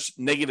large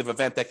negative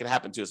event that can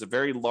happen to us, a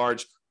very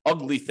large,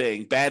 ugly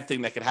thing, bad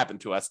thing that can happen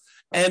to us.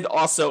 And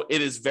also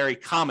it is very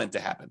common to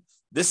happen.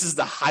 This is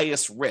the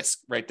highest risk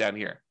right down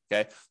here.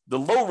 Okay. The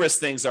low risk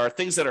things are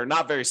things that are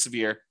not very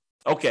severe.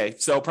 Okay,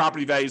 so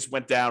property values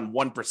went down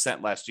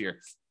 1% last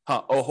year.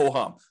 Oh, ho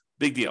hum.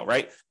 Big deal,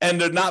 right? And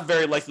they're not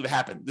very likely to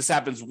happen. This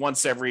happens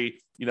once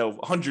every,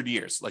 100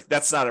 years. Like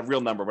that's not a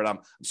real number, but I'm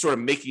sort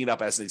of making it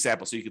up as an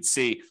example. So you can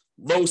see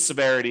low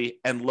severity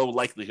and low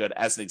likelihood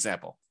as an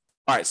example.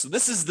 All right, so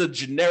this is the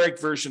generic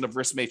version of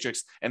risk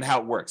matrix and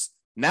how it works.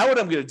 Now what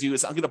I'm going to do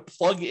is I'm going to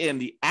plug in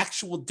the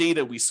actual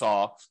data we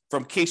saw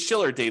from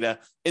Case-Shiller data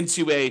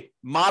into a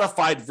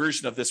modified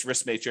version of this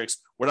risk matrix,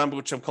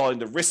 which I'm calling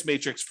the risk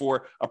matrix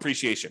for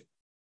appreciation.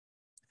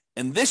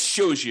 And this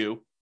shows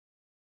you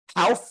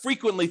how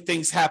frequently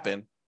things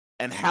happen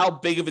and how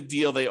big of a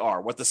deal they are,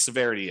 what the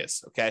severity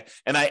is, okay?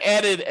 And I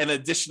added an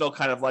additional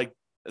kind of like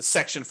a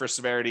section for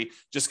severity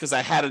just because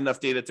I had enough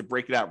data to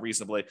break it out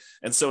reasonably.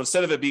 And so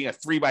instead of it being a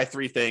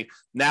 3x3 thing,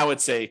 now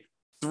it's a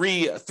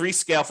three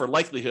scale for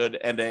likelihood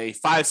and a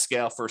 5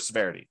 scale for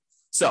severity.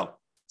 So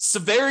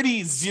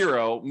severity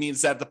 0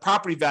 means that the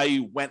property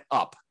value went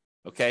up,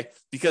 okay?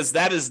 Because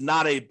that is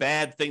not a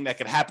bad thing that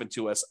could happen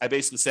to us. I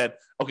basically said,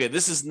 okay,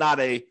 this is not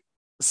a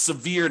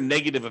severe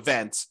negative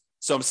event.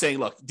 So I'm saying,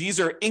 look, these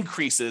are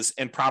increases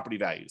in property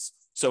values.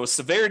 So a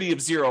severity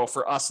of 0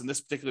 for us in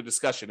this particular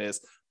discussion is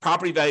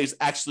property values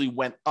actually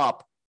went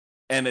up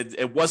and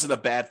it wasn't a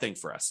bad thing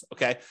for us,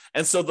 okay?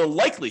 And so the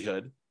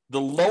likelihood,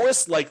 the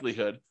lowest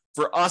likelihood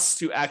for us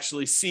to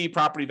actually see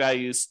property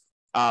values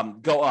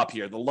go up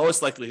here, the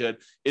lowest likelihood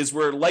is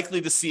we're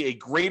likely to see a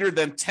greater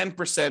than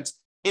 10%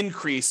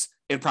 increase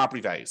in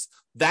property values.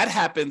 That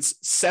happens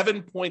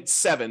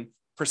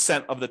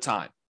 7.7% of the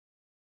time.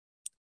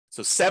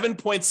 So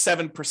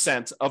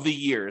 7.7% of the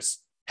years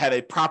had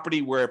a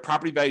property where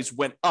property values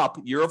went up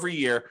year over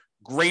year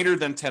greater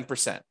than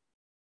 10%.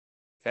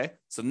 Okay,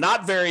 so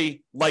not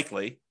very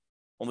likely,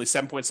 only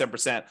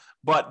 7.7%,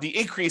 but the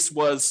increase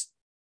was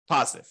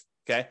positive.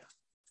 Okay,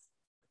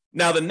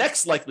 now the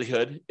next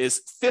likelihood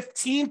is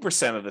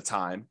 15% of the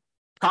time,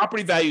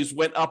 property values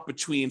went up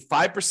between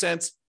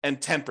 5% and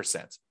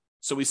 10%.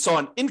 So we saw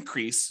an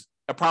increase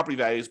of property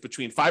values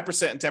between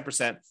 5% and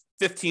 10%,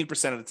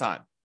 15% of the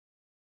time.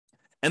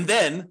 And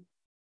then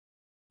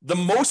the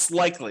most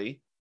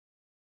likely,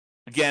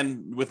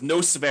 again, with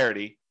no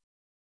severity,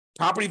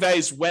 property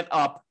values went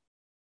up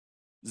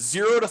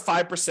 0 to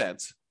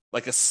 5%,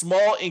 like a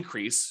small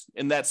increase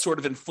in that sort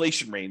of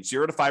inflation range,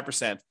 0 to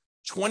 5%,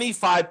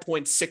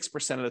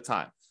 25.6% of the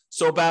time.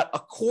 So about a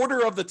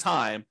quarter of the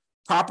time,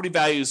 property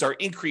values are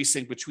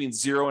increasing between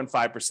 0 and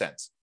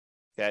 5%.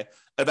 Okay.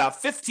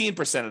 About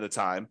 15% of the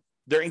time,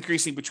 they're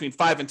increasing between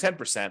 5 and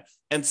 10%,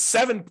 and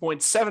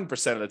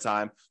 7.7% of the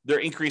time, they're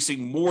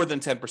increasing more than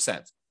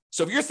 10%.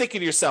 So if you're thinking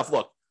to yourself,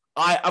 look,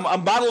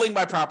 I'm modeling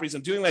my properties,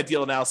 I'm doing my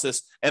deal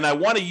analysis, and I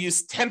want to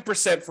use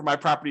 10% for my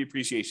property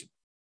appreciation.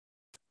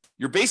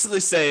 You're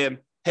basically saying,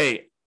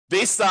 hey,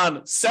 based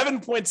on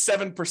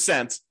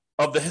 7.7%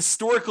 of the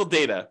historical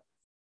data,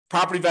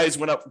 property values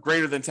went up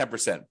greater than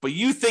 10%. But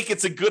you think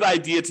it's a good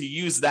idea to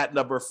use that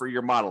number for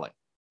your modeling,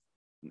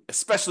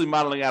 especially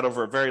modeling out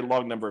over a very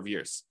long number of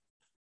years.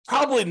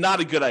 Probably not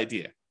a good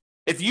idea.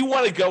 If you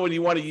want to go and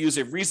you want to use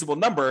a reasonable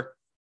number,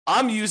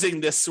 I'm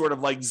using this sort of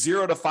like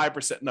 0 to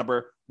 5%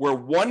 number where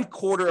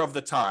 1/4 of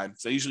the time,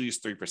 so I usually use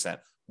 3%,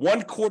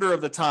 1/4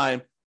 of the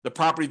time, the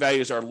property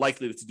values are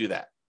likely to do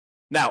that.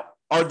 Now,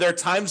 are there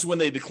times when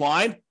they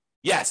decline?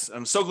 Yes,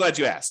 I'm so glad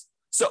you asked.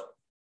 So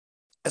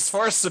as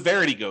far as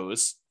severity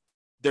goes,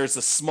 there's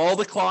a small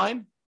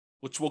decline,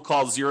 which we'll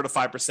call 0 to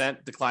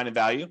 5% decline in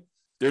value.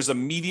 There's a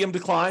medium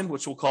decline,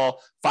 which we'll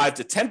call 5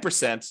 to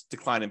 10%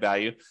 decline in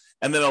value.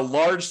 And then a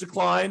large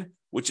decline,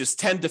 which is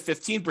 10 to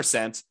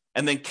 15%,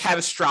 and then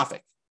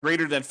catastrophic,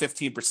 greater than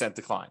 15%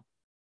 decline.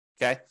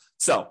 Okay.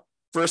 So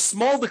for a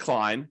small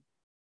decline,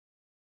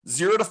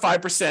 0 to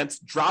 5%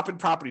 drop in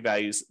property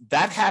values,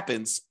 that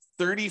happens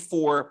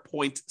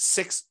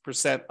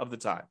 34.6% of the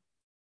time.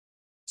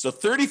 So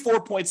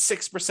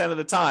 34.6% of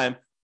the time,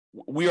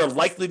 we are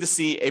likely to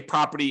see a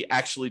property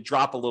actually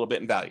drop a little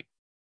bit in value.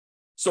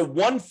 So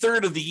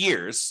 1/3 of the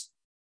years,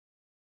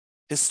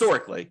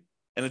 historically,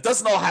 and it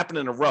doesn't all happen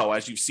in a row,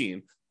 as you've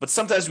seen, but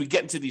sometimes we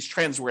get into these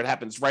trends where it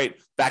happens right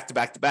back to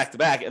back to back to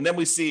back, and then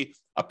we see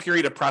a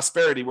period of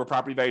prosperity where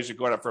property values are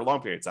going up for a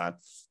long period of time.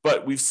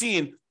 But we've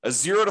seen a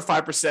 0 to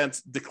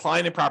 5%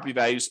 decline in property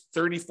values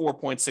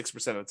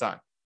 34.6% of the time.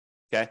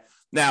 Okay.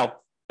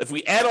 Now, if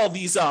we add all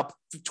these up,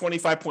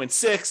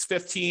 25.6,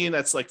 15,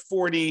 that's like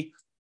 40.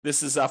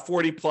 This is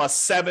 40 plus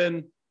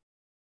 7.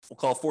 We'll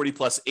call 40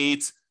 plus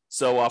 8.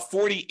 So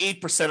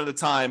 48% of the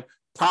time,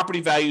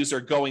 property values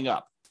are going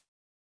up.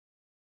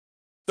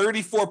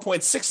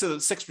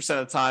 34.6%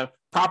 of the time,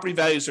 property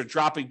values are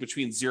dropping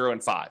between 0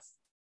 and 5.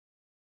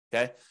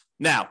 Okay.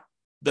 Now,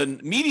 the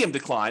medium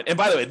decline, and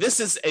by the way,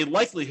 this is a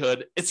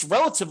likelihood, it's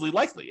relatively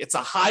likely. It's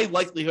a high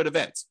likelihood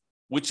event,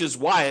 which is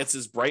why it's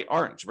this bright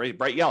orange, right?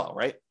 Bright yellow,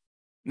 right?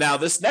 Now,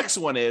 this next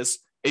one is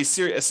a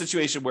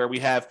situation where we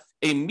have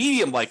a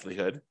medium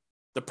likelihood.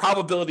 The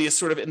probability is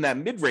sort of in that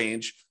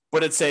mid-range,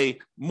 but it's a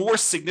more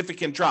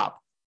significant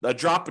drop, a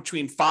drop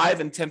between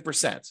 5 and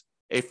 10%.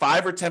 A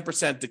 5 or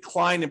 10%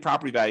 decline in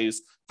property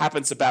values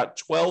happens about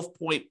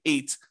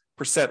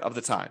 12.8% of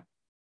the time.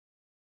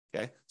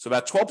 Okay, so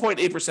about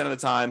 12.8% of the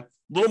time, a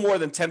little more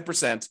than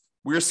 10%,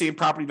 we're seeing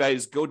property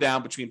values go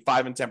down between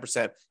 5 and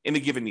 10% in a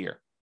given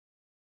year.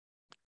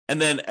 And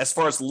then as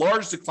far as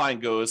large decline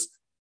goes,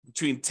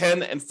 between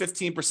 10 and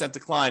 15%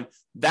 decline,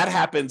 that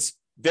happens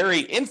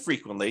very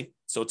infrequently.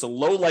 So it's a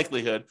low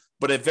likelihood,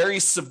 but a very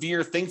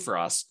severe thing for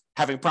us,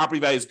 having property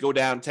values go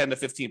down 10 to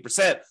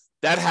 15%.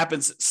 That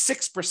happens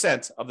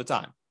 6% of the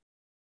time.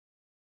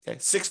 Okay,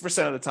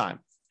 6% of the time.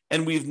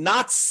 And we've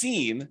not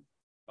seen,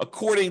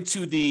 according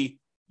to the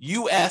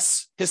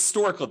US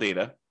historical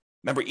data,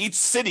 remember each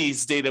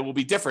city's data will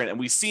be different, and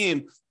we've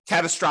seen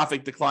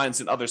catastrophic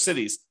declines in other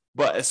cities.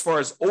 But as far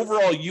as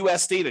overall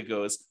US data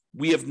goes,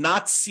 we have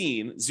not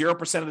seen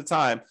 0% of the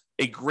time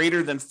a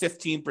greater than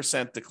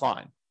 15%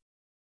 decline,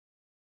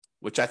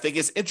 which I think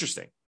is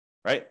interesting,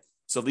 right?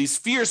 So these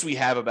fears we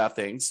have about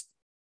things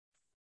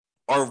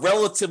are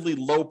relatively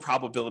low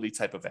probability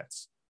type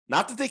events.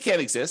 Not that they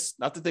can't exist,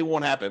 not that they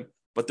won't happen,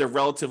 but they're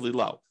relatively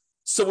low.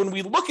 So when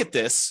we look at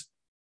this,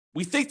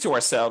 we think to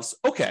ourselves,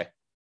 okay,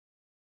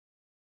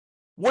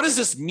 what does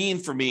this mean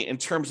for me in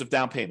terms of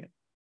down payment?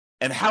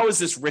 And how is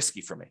this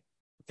risky for me?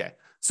 Okay,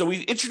 so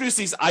we introduce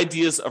these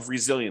ideas of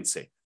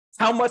resiliency.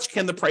 How much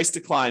can the price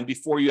decline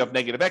before you have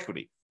negative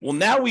equity? Well,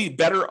 now we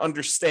better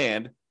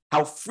understand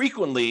how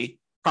frequently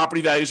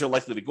property values are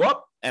likely to go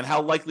up and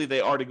how likely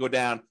they are to go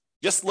down.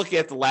 Just looking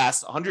at the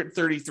last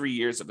 133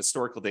 years of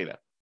historical data.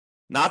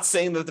 Not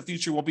saying that the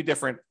future will be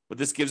different, but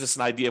this gives us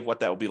an idea of what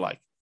that will be like.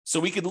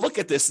 So we could look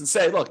at this and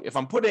say, look, if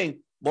I'm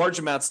putting large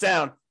amounts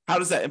down, how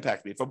does that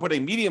impact me? If I'm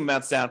putting medium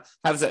amounts down,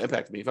 how does that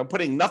impact me? If I'm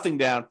putting nothing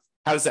down,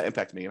 how does that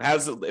impact me? And how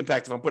does it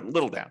impact if I'm putting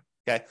little down?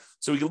 Okay,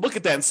 so we can look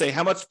at that and say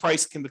how much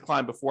price can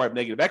decline before I have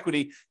negative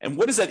equity, and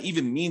what does that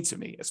even mean to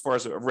me as far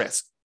as a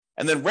risk?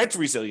 And then rent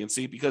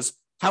resiliency, because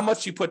how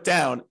much you put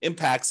down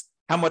impacts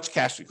how much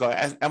cash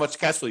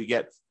flow you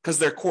get, because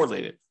they're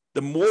correlated.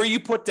 The more you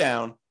put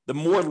down, the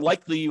more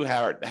likely you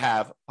are to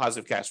have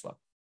positive cash flow.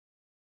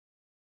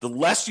 The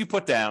less you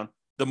put down,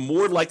 the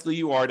more likely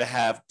you are to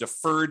have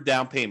deferred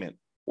down payment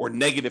or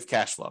negative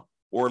cash flow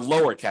or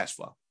lower cash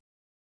flow.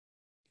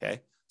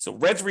 Okay, so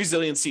rent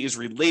resiliency is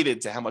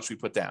related to how much we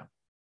put down.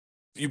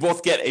 You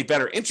both get a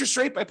better interest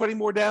rate by putting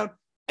more down,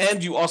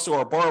 and you also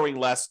are borrowing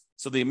less,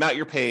 so the amount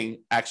you're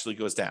paying actually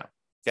goes down.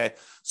 Okay,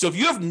 so if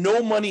you have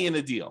no money in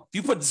a deal, if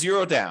you put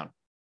zero down,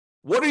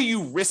 what are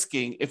you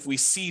risking if we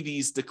see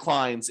these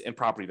declines in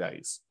property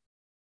values?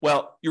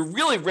 Well, you're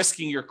really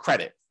risking your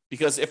credit,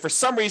 because if for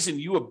some reason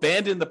you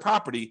abandon the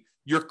property,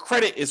 your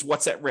credit is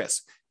what's at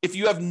risk. If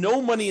you have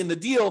no money in the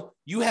deal,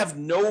 you have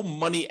no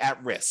money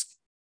at risk.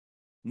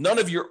 None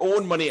of your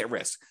own money at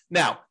risk.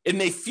 Now, it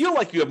may feel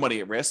like you have money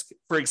at risk.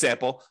 For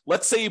example,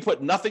 let's say you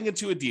put nothing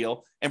into a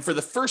deal, and for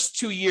the first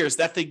 2 years,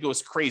 that thing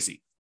goes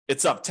crazy.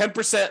 It's up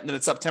 10%, and then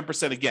it's up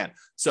 10% again.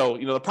 So,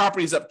 the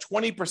property is up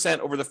 20%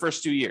 over the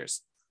first 2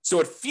 years. So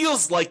it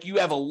feels like you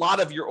have a lot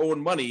of your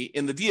own money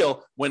in the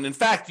deal, when in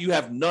fact you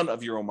have none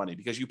of your own money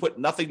because you put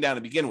nothing down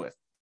to begin with.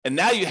 And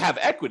now you have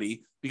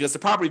equity because the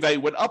property value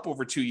went up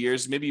over 2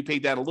 years. Maybe you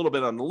paid down a little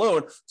bit on the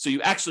loan, so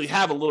you actually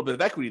have a little bit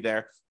of equity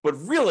there. But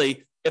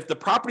really, if the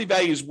property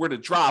values were to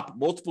drop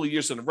multiple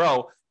years in a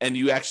row and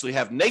you actually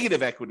have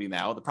negative equity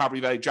now, the property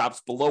value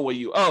drops below what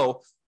you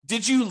owe,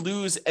 did you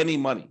lose any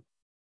money?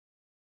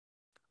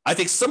 I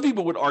think some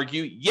people would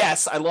argue,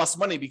 yes, I lost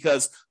money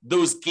because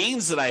those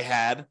gains that I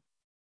had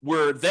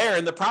were there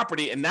in the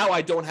property and now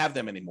I don't have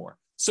them anymore.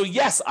 So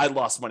yes, I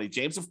lost money,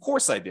 James. Of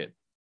course I did.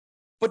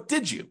 But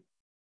did you?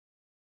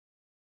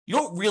 You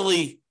don't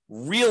really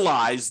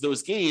realize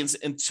those gains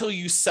until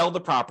you sell the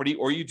property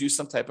or you do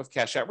some type of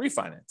cash out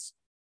refinance.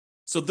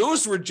 So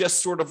those were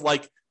just sort of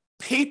like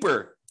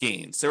paper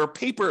gains. There were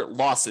paper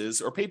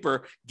losses or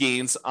paper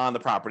gains on the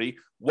property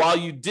while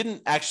you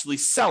didn't actually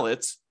sell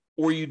it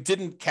or you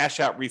didn't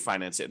cash out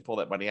refinance it and pull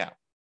that money out.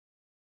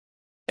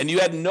 And you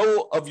had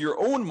no of your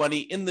own money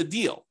in the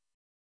deal.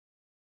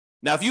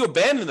 Now, if you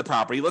abandon the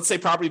property, let's say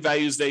property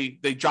values, they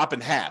drop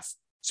in half.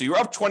 So you're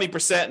up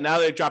 20%, now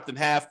they've dropped in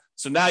half.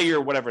 So now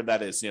you're whatever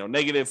that is,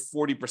 negative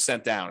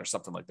 40% down or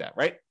something like that,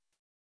 right?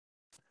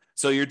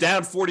 So you're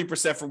down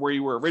 40% from where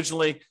you were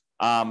originally.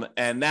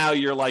 And now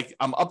you're like,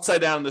 I'm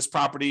upside down in this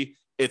property.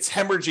 It's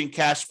hemorrhaging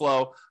cash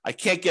flow. I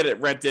can't get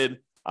it rented.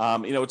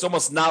 It's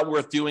almost not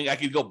worth doing. I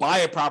could go buy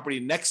a property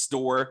next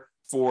door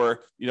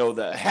for,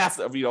 the half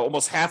of,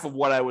 almost half of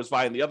what I was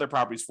buying the other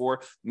properties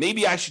for.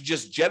 Maybe I should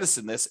just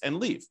jettison this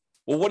and leave.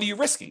 Well, what are you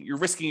risking? You're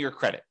risking your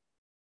credit.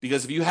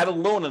 Because if you had a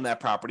loan on that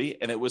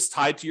property and it was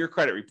tied to your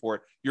credit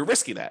report, you're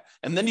risking that.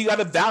 And then you got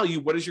to value,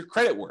 what is your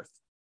credit worth?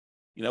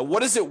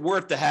 What is it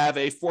worth to have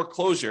a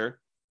foreclosure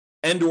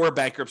and or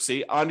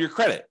bankruptcy on your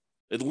credit?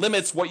 It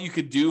limits what you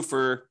could do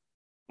for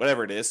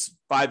whatever it is,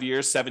 5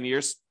 years, 7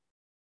 years,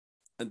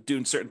 and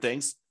doing certain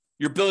things.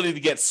 Your ability to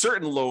get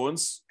certain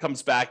loans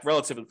comes back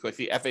relatively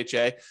quickly.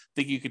 FHA, I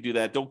think you could do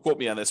that. Don't quote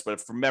me on this, but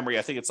from memory,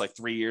 I think it's like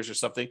 3 years or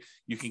something.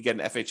 You can get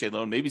an FHA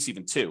loan. Maybe it's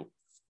even 2.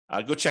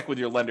 Go check with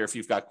your lender if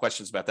you've got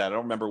questions about that. I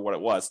don't remember what it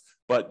was,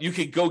 but you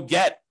could go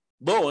get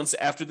loans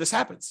after this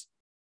happens.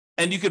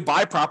 And you could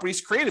buy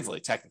properties creatively,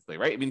 technically,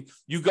 right? I mean,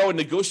 you go and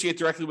negotiate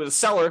directly with a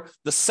seller.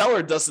 The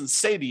seller doesn't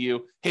say to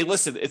you, hey,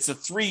 listen, it's a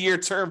 3-year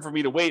term for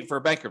me to wait for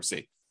a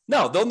bankruptcy.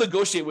 No, they'll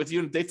negotiate with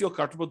you and they feel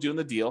comfortable doing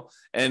the deal.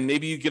 And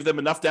maybe you give them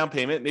enough down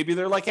payment. Maybe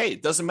they're like, hey,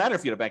 it doesn't matter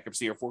if you had a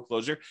bankruptcy or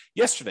foreclosure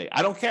yesterday.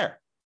 I don't care.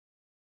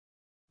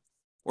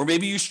 Or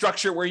maybe you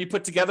structure where you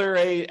put together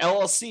a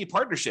LLC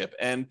partnership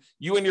and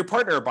you and your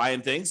partner are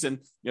buying things and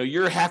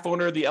you're half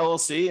owner of the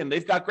LLC and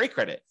they've got great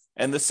credit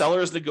and the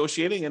seller is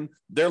negotiating and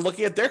they're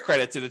looking at their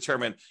credit to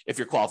determine if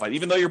you're qualified,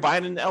 even though you're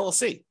buying an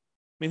LLC. I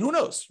mean, who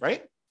knows,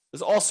 right?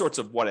 There's all sorts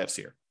of what ifs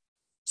here.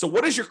 So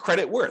what is your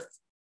credit worth?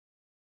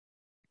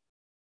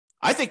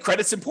 I think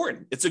credit's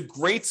important. It's a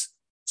great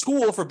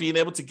tool for being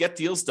able to get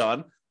deals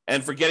done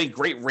and for getting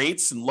great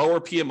rates and lower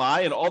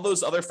PMI and all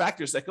those other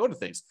factors that go into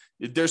things.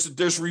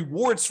 There's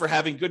rewards for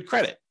having good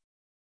credit,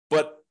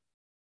 but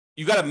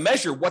you got to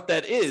measure what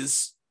that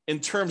is in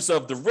terms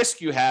of the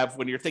risk you have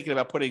when you're thinking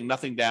about putting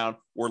nothing down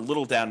or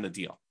little down in the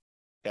deal.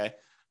 Okay.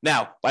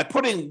 Now, by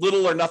putting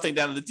little or nothing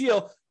down in the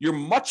deal, you're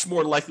much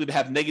more likely to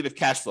have negative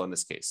cash flow in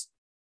this case,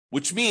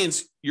 which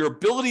means your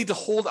ability to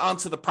hold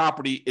onto the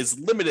property is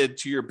limited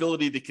to your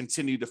ability to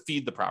continue to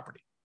feed the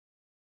property.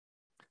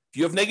 If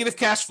you have negative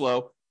cash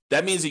flow,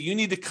 that means that you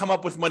need to come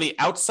up with money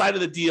outside of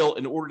the deal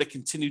in order to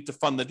continue to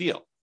fund the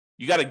deal.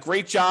 You got a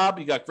great job,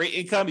 you got great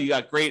income, you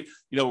got great,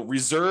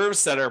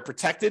 reserves that are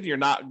protected. You're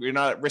not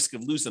at risk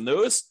of losing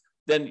those.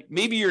 Then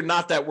maybe you're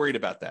not that worried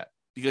about that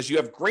because you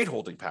have great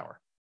holding power.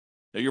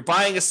 Now you're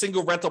buying a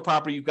single rental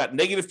property. You've got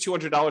negative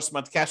 $200 a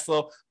month cash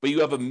flow, but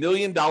you have $1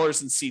 million in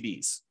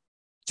CDs.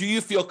 Do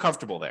you feel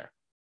comfortable there?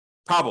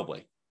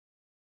 Probably.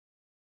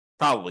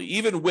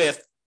 Even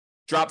with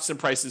drops in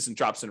prices and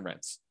drops in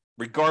rents,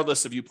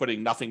 regardless of you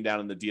putting nothing down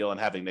in the deal and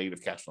having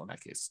negative cash flow in that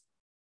case.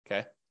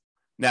 Okay.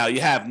 Now you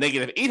have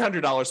negative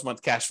 $800 a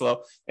month cash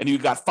flow and you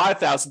got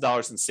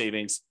 $5,000 in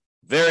savings.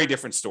 Very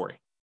different story.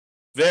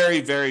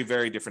 Very, very,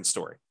 very different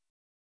story.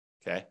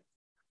 Okay.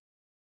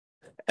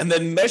 And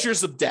then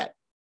measures of debt.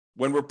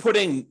 When we're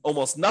putting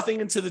almost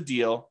nothing into the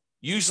deal,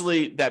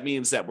 usually that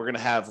means that we're going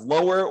to have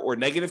lower or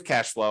negative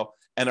cash flow,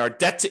 and our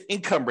debt to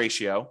income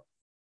ratio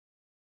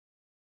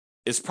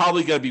is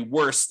probably going to be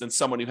worse than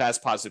someone who has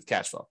positive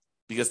cash flow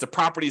because the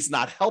property is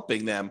not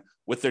helping them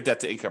with their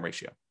debt to income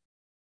ratio.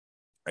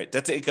 Right?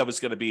 Debt to income is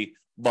going to be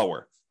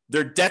lower.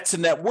 Their debt to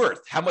net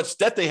worth, how much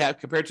debt they have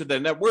compared to their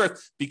net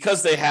worth,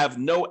 because they have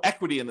no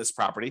equity in this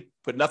property,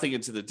 put nothing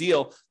into the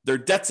deal, their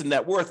debt to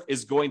net worth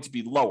is going to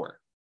be lower.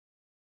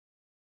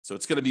 So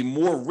it's going to be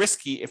more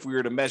risky if we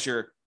were to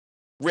measure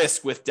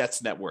risk with debt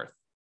to net worth.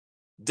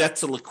 Debt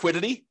to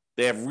liquidity,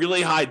 they have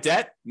really high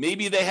debt.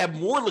 Maybe they have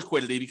more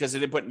liquidity because they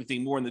didn't put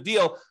anything more in the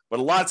deal, but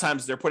a lot of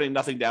times they're putting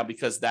nothing down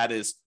because that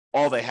is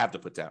all they have to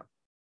put down.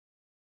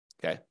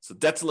 Okay, so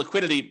debt to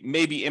liquidity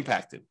may be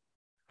impacted.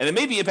 And it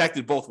may be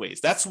impacted both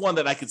ways. That's one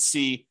that I could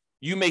see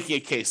you making a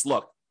case.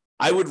 Look,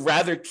 I would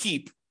rather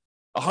keep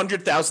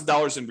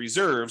 $100,000 in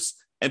reserves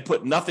and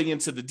put nothing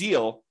into the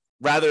deal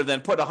rather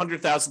than put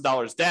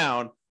 $100,000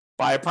 down,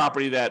 buy a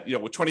property that,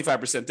 with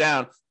 25%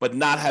 down, but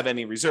not have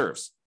any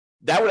reserves.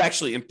 That would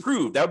actually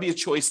improve. That would be a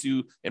choice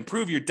to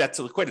improve your debt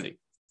to liquidity.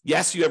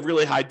 Yes, you have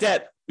really high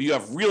debt, but you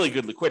have really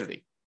good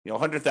liquidity,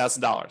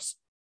 $100,000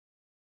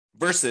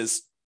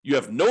 versus you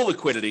have no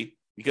liquidity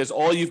because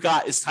all you've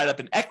got is tied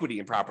up in equity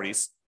in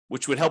properties,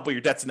 which would help with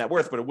your debt to net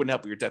worth, but it wouldn't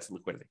help with your debt to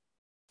liquidity.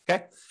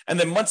 Okay. And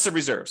then months of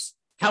reserves.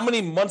 How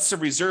many months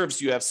of reserves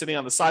do you have sitting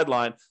on the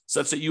sideline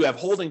such that you have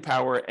holding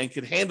power and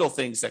can handle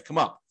things that come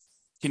up?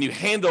 Can you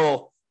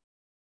handle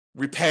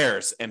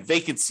repairs and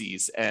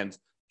vacancies and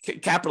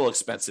capital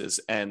expenses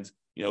and,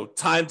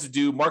 time to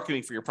do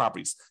marketing for your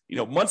properties?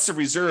 Months of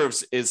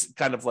reserves is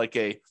kind of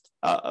like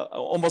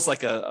almost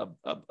like a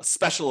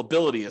special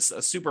ability, a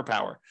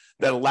superpower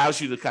that allows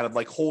you to kind of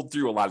like hold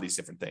through a lot of these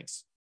different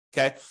things.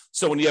 Okay.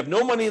 So when you have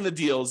no money in the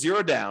deal,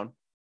 zero down,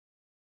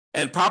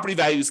 and property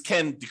values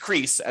can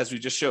decrease, as we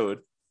just showed,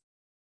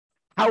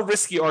 how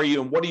risky are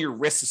you and what are your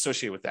risks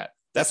associated with that?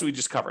 That's what we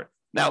just covered.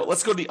 Now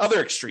let's go to the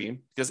other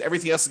extreme because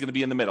everything else is going to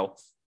be in the middle.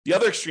 The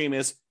other extreme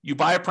is you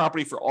buy a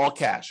property for all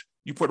cash.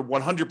 You put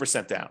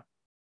 100% down.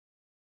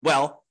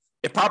 Well,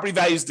 if property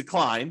values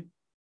decline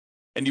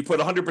and you put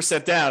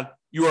 100% down,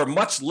 you are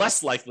much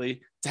less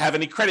likely to have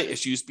any credit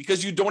issues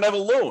because you don't have a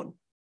loan,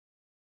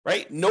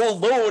 right? No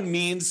loan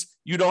means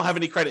you don't have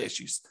any credit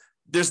issues.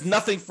 There's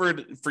nothing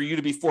for you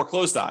to be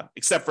foreclosed on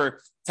except for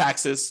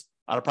taxes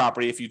on a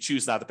property if you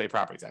choose not to pay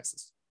property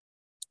taxes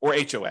or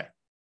HOA,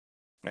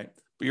 right?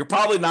 But you're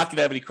probably not going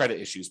to have any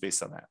credit issues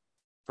based on that,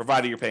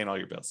 provided you're paying all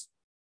your bills.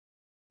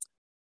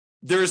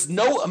 There's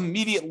no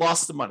immediate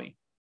loss of money.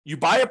 You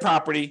buy a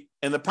property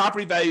and the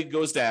property value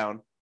goes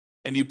down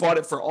and you bought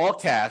it for all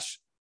cash.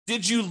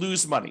 Did you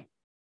lose money?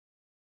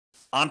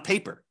 On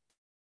paper.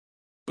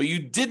 But you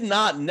did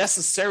not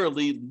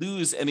necessarily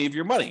lose any of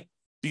your money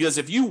because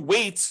if you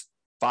wait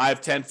 5,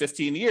 10,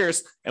 15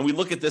 years and we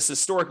look at this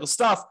historical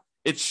stuff,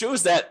 it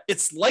shows that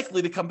it's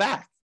likely to come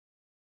back.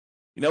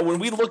 When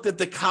we looked at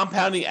the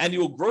compounding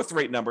annual growth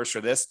rate numbers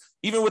for this,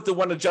 even with the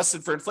one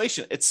adjusted for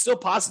inflation, it's still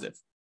positive.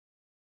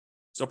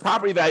 So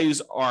property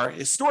values are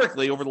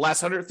historically, over the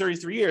last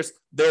 133 years,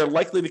 they're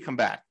likely to come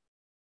back.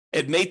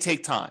 It may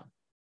take time.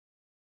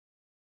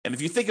 And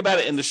if you think about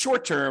it in the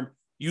short term,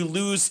 you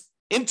lose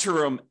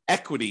interim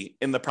equity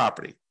in the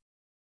property.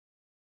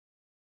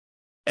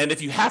 And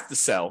if you have to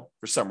sell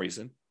for some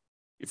reason,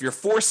 if you're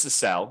forced to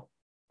sell,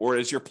 or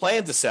is your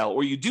plan to sell,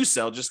 or you do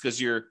sell just because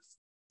you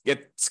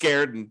get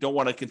scared and don't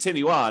want to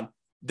continue on,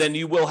 then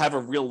you will have a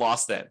real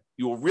loss then.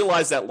 You will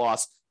realize that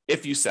loss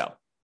if you sell.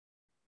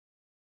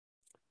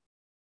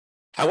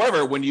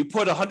 However, when you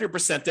put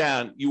 100%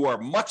 down, you are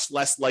much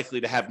less likely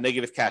to have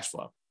negative cash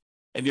flow,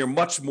 and you're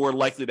much more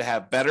likely to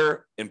have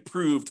better,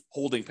 improved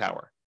holding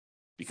power.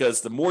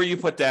 Because the more you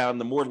put down,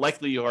 the more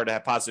likely you are to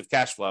have positive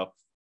cash flow,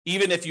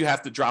 even if you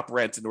have to drop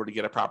rent in order to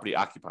get a property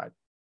occupied.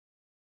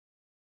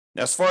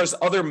 Now, as far as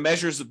other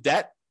measures of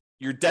debt,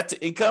 your debt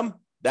to income,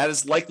 that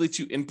is likely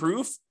to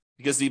improve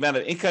because the amount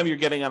of income you're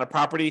getting on a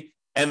property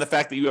and the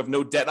fact that you have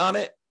no debt on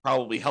it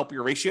probably help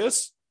your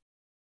ratios.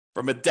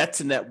 From a debt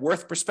to net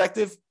worth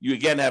perspective, you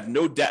again have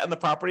no debt on the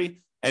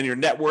property and your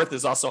net worth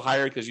is also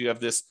higher because you have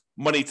this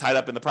money tied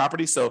up in the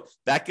property. So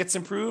that gets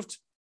improved.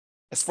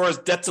 As far as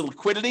debt to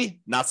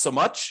liquidity, not so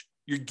much.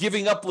 You're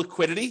giving up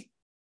liquidity,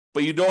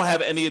 but you don't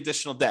have any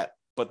additional debt.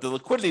 But the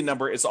liquidity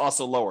number is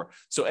also lower.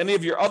 So any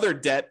of your other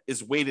debt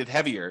is weighted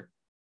heavier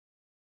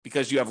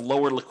because you have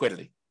lower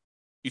liquidity.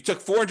 You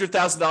took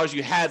 $400,000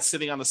 you had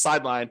sitting on the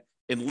sideline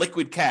in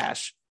liquid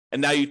cash,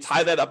 and now you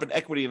tie that up in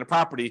equity in a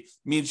property,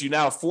 means you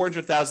now have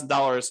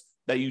 $400,000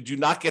 that you do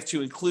not get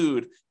to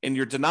include in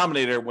your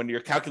denominator when you're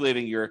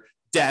calculating your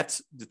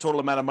debt, the total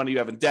amount of money you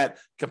have in debt,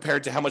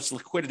 compared to how much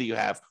liquidity you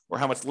have or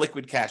how much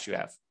liquid cash you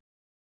have.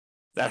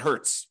 That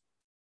hurts.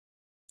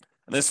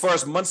 And as far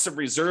as months of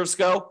reserves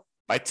go,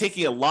 by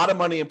taking a lot of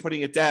money and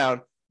putting it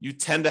down, you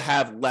tend to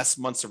have less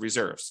months of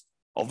reserves.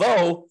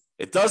 Although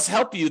it does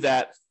help you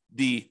that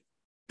the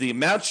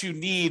amount you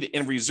need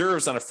in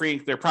reserves on a free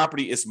and clear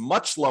property is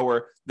much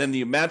lower than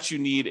the amount you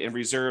need in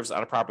reserves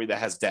on a property that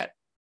has debt.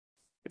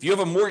 If you have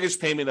a mortgage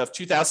payment of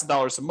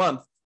 $2,000 a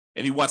month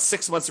and you want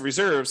 6 months of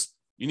reserves,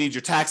 you need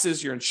your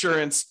taxes, your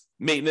insurance,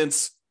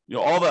 maintenance,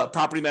 all the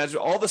property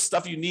management, all the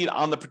stuff you need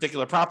on the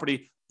particular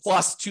property,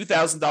 plus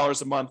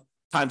 $2,000 a month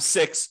times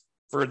 6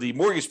 for the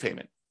mortgage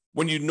payment.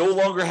 When you no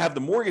longer have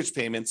the mortgage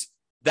payments,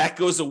 that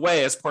goes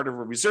away as part of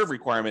a reserve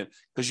requirement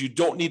because you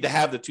don't need to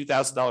have the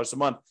 $2,000 a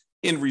month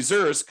in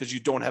reserves because you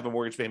don't have a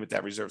mortgage payment to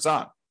have reserves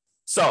on.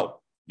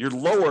 So it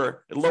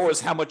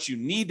lowers how much you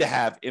need to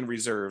have in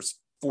reserves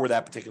for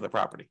that particular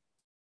property.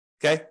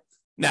 Okay.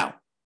 Now,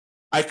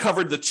 I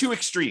covered the two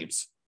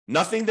extremes,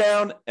 nothing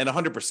down and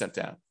 100%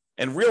 down,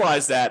 and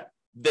realized that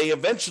they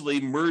eventually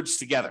merge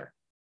together,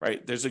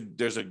 right? There's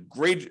a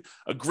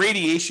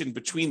gradation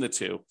between the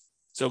two.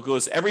 So it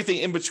goes everything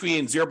in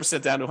between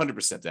 0% down to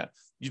 100% down.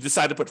 You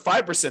decide to put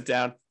 5%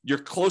 down, you're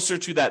closer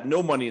to that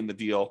no money in the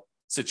deal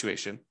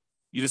situation.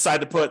 You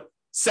decide to put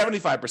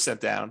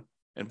 75% down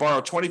and borrow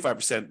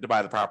 25% to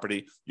buy the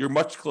property, you're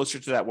much closer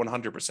to that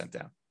 100%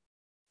 down.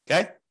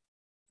 Okay?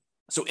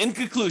 So in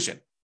conclusion,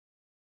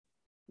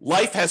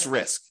 life has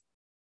risk.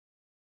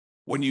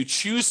 When you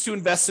choose to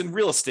invest in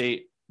real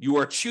estate, you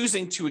are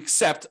choosing to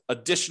accept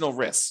additional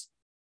risks.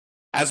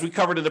 As we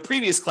covered in the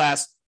previous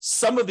class,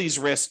 some of these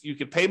risks you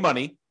could pay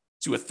money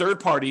to a third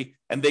party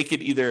and they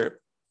could either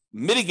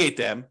mitigate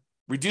them,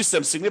 reduce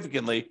them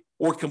significantly,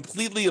 or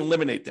completely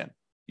eliminate them.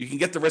 You can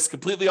get the risk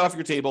completely off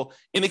your table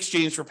in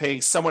exchange for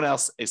paying someone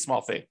else a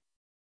small fee.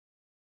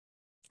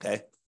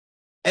 Okay.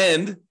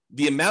 And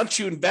the amount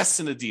you invest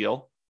in a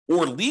deal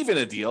or leave in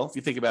a deal, if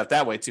you think about it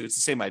that way too, it's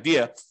the same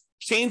idea,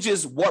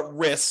 changes what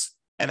risks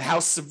and how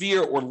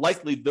severe or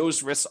likely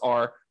those risks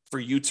are for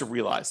you to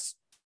realize.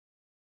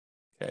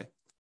 Okay.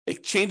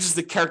 It changes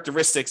the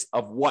characteristics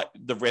of what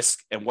the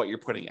risk and what you're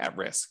putting at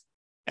risk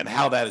and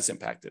how that is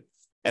impacted.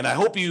 And I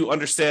hope you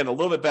understand a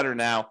little bit better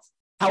now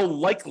how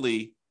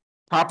likely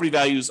property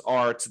values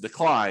are to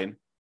decline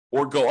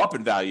or go up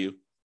in value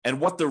and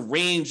what the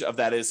range of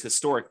that is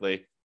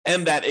historically,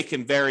 and that it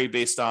can vary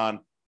based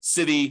on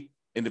city,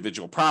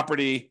 individual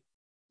property,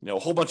 a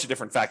whole bunch of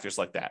different factors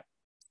like that.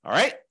 All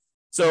right.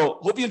 So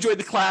hope you enjoyed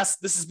the class.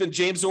 This has been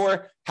James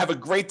Orr. Have a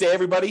great day,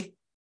 everybody.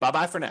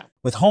 Bye-bye for now.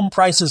 With home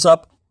prices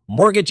up,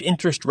 mortgage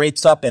interest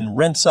rates up, and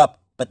rents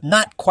up, but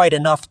not quite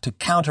enough to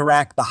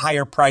counteract the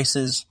higher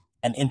prices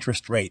and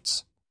interest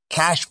rates.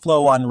 Cash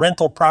flow on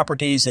rental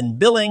properties and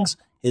Billings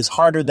is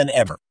harder than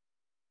ever.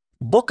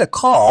 Book a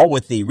call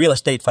with the Real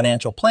Estate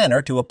Financial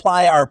Planner to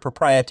apply our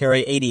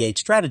proprietary 88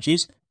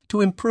 strategies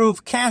to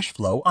improve cash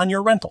flow on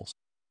your rentals.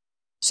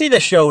 See the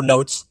show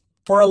notes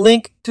for a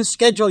link to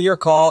schedule your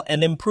call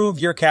and improve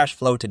your cash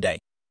flow today.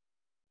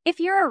 If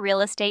you're a real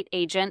estate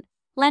agent,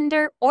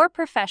 lender, or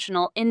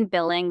professional in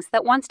Billings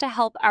that wants to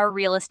help our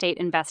real estate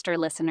investor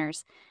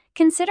listeners,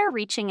 consider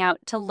reaching out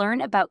to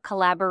learn about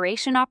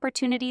collaboration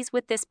opportunities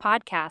with this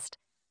podcast.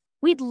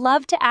 We'd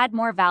love to add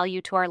more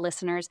value to our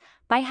listeners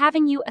by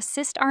having you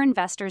assist our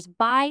investors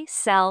buy,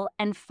 sell,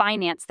 and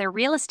finance their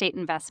real estate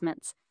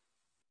investments.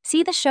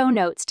 See the show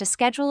notes to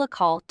schedule a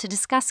call to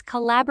discuss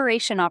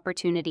collaboration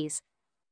opportunities.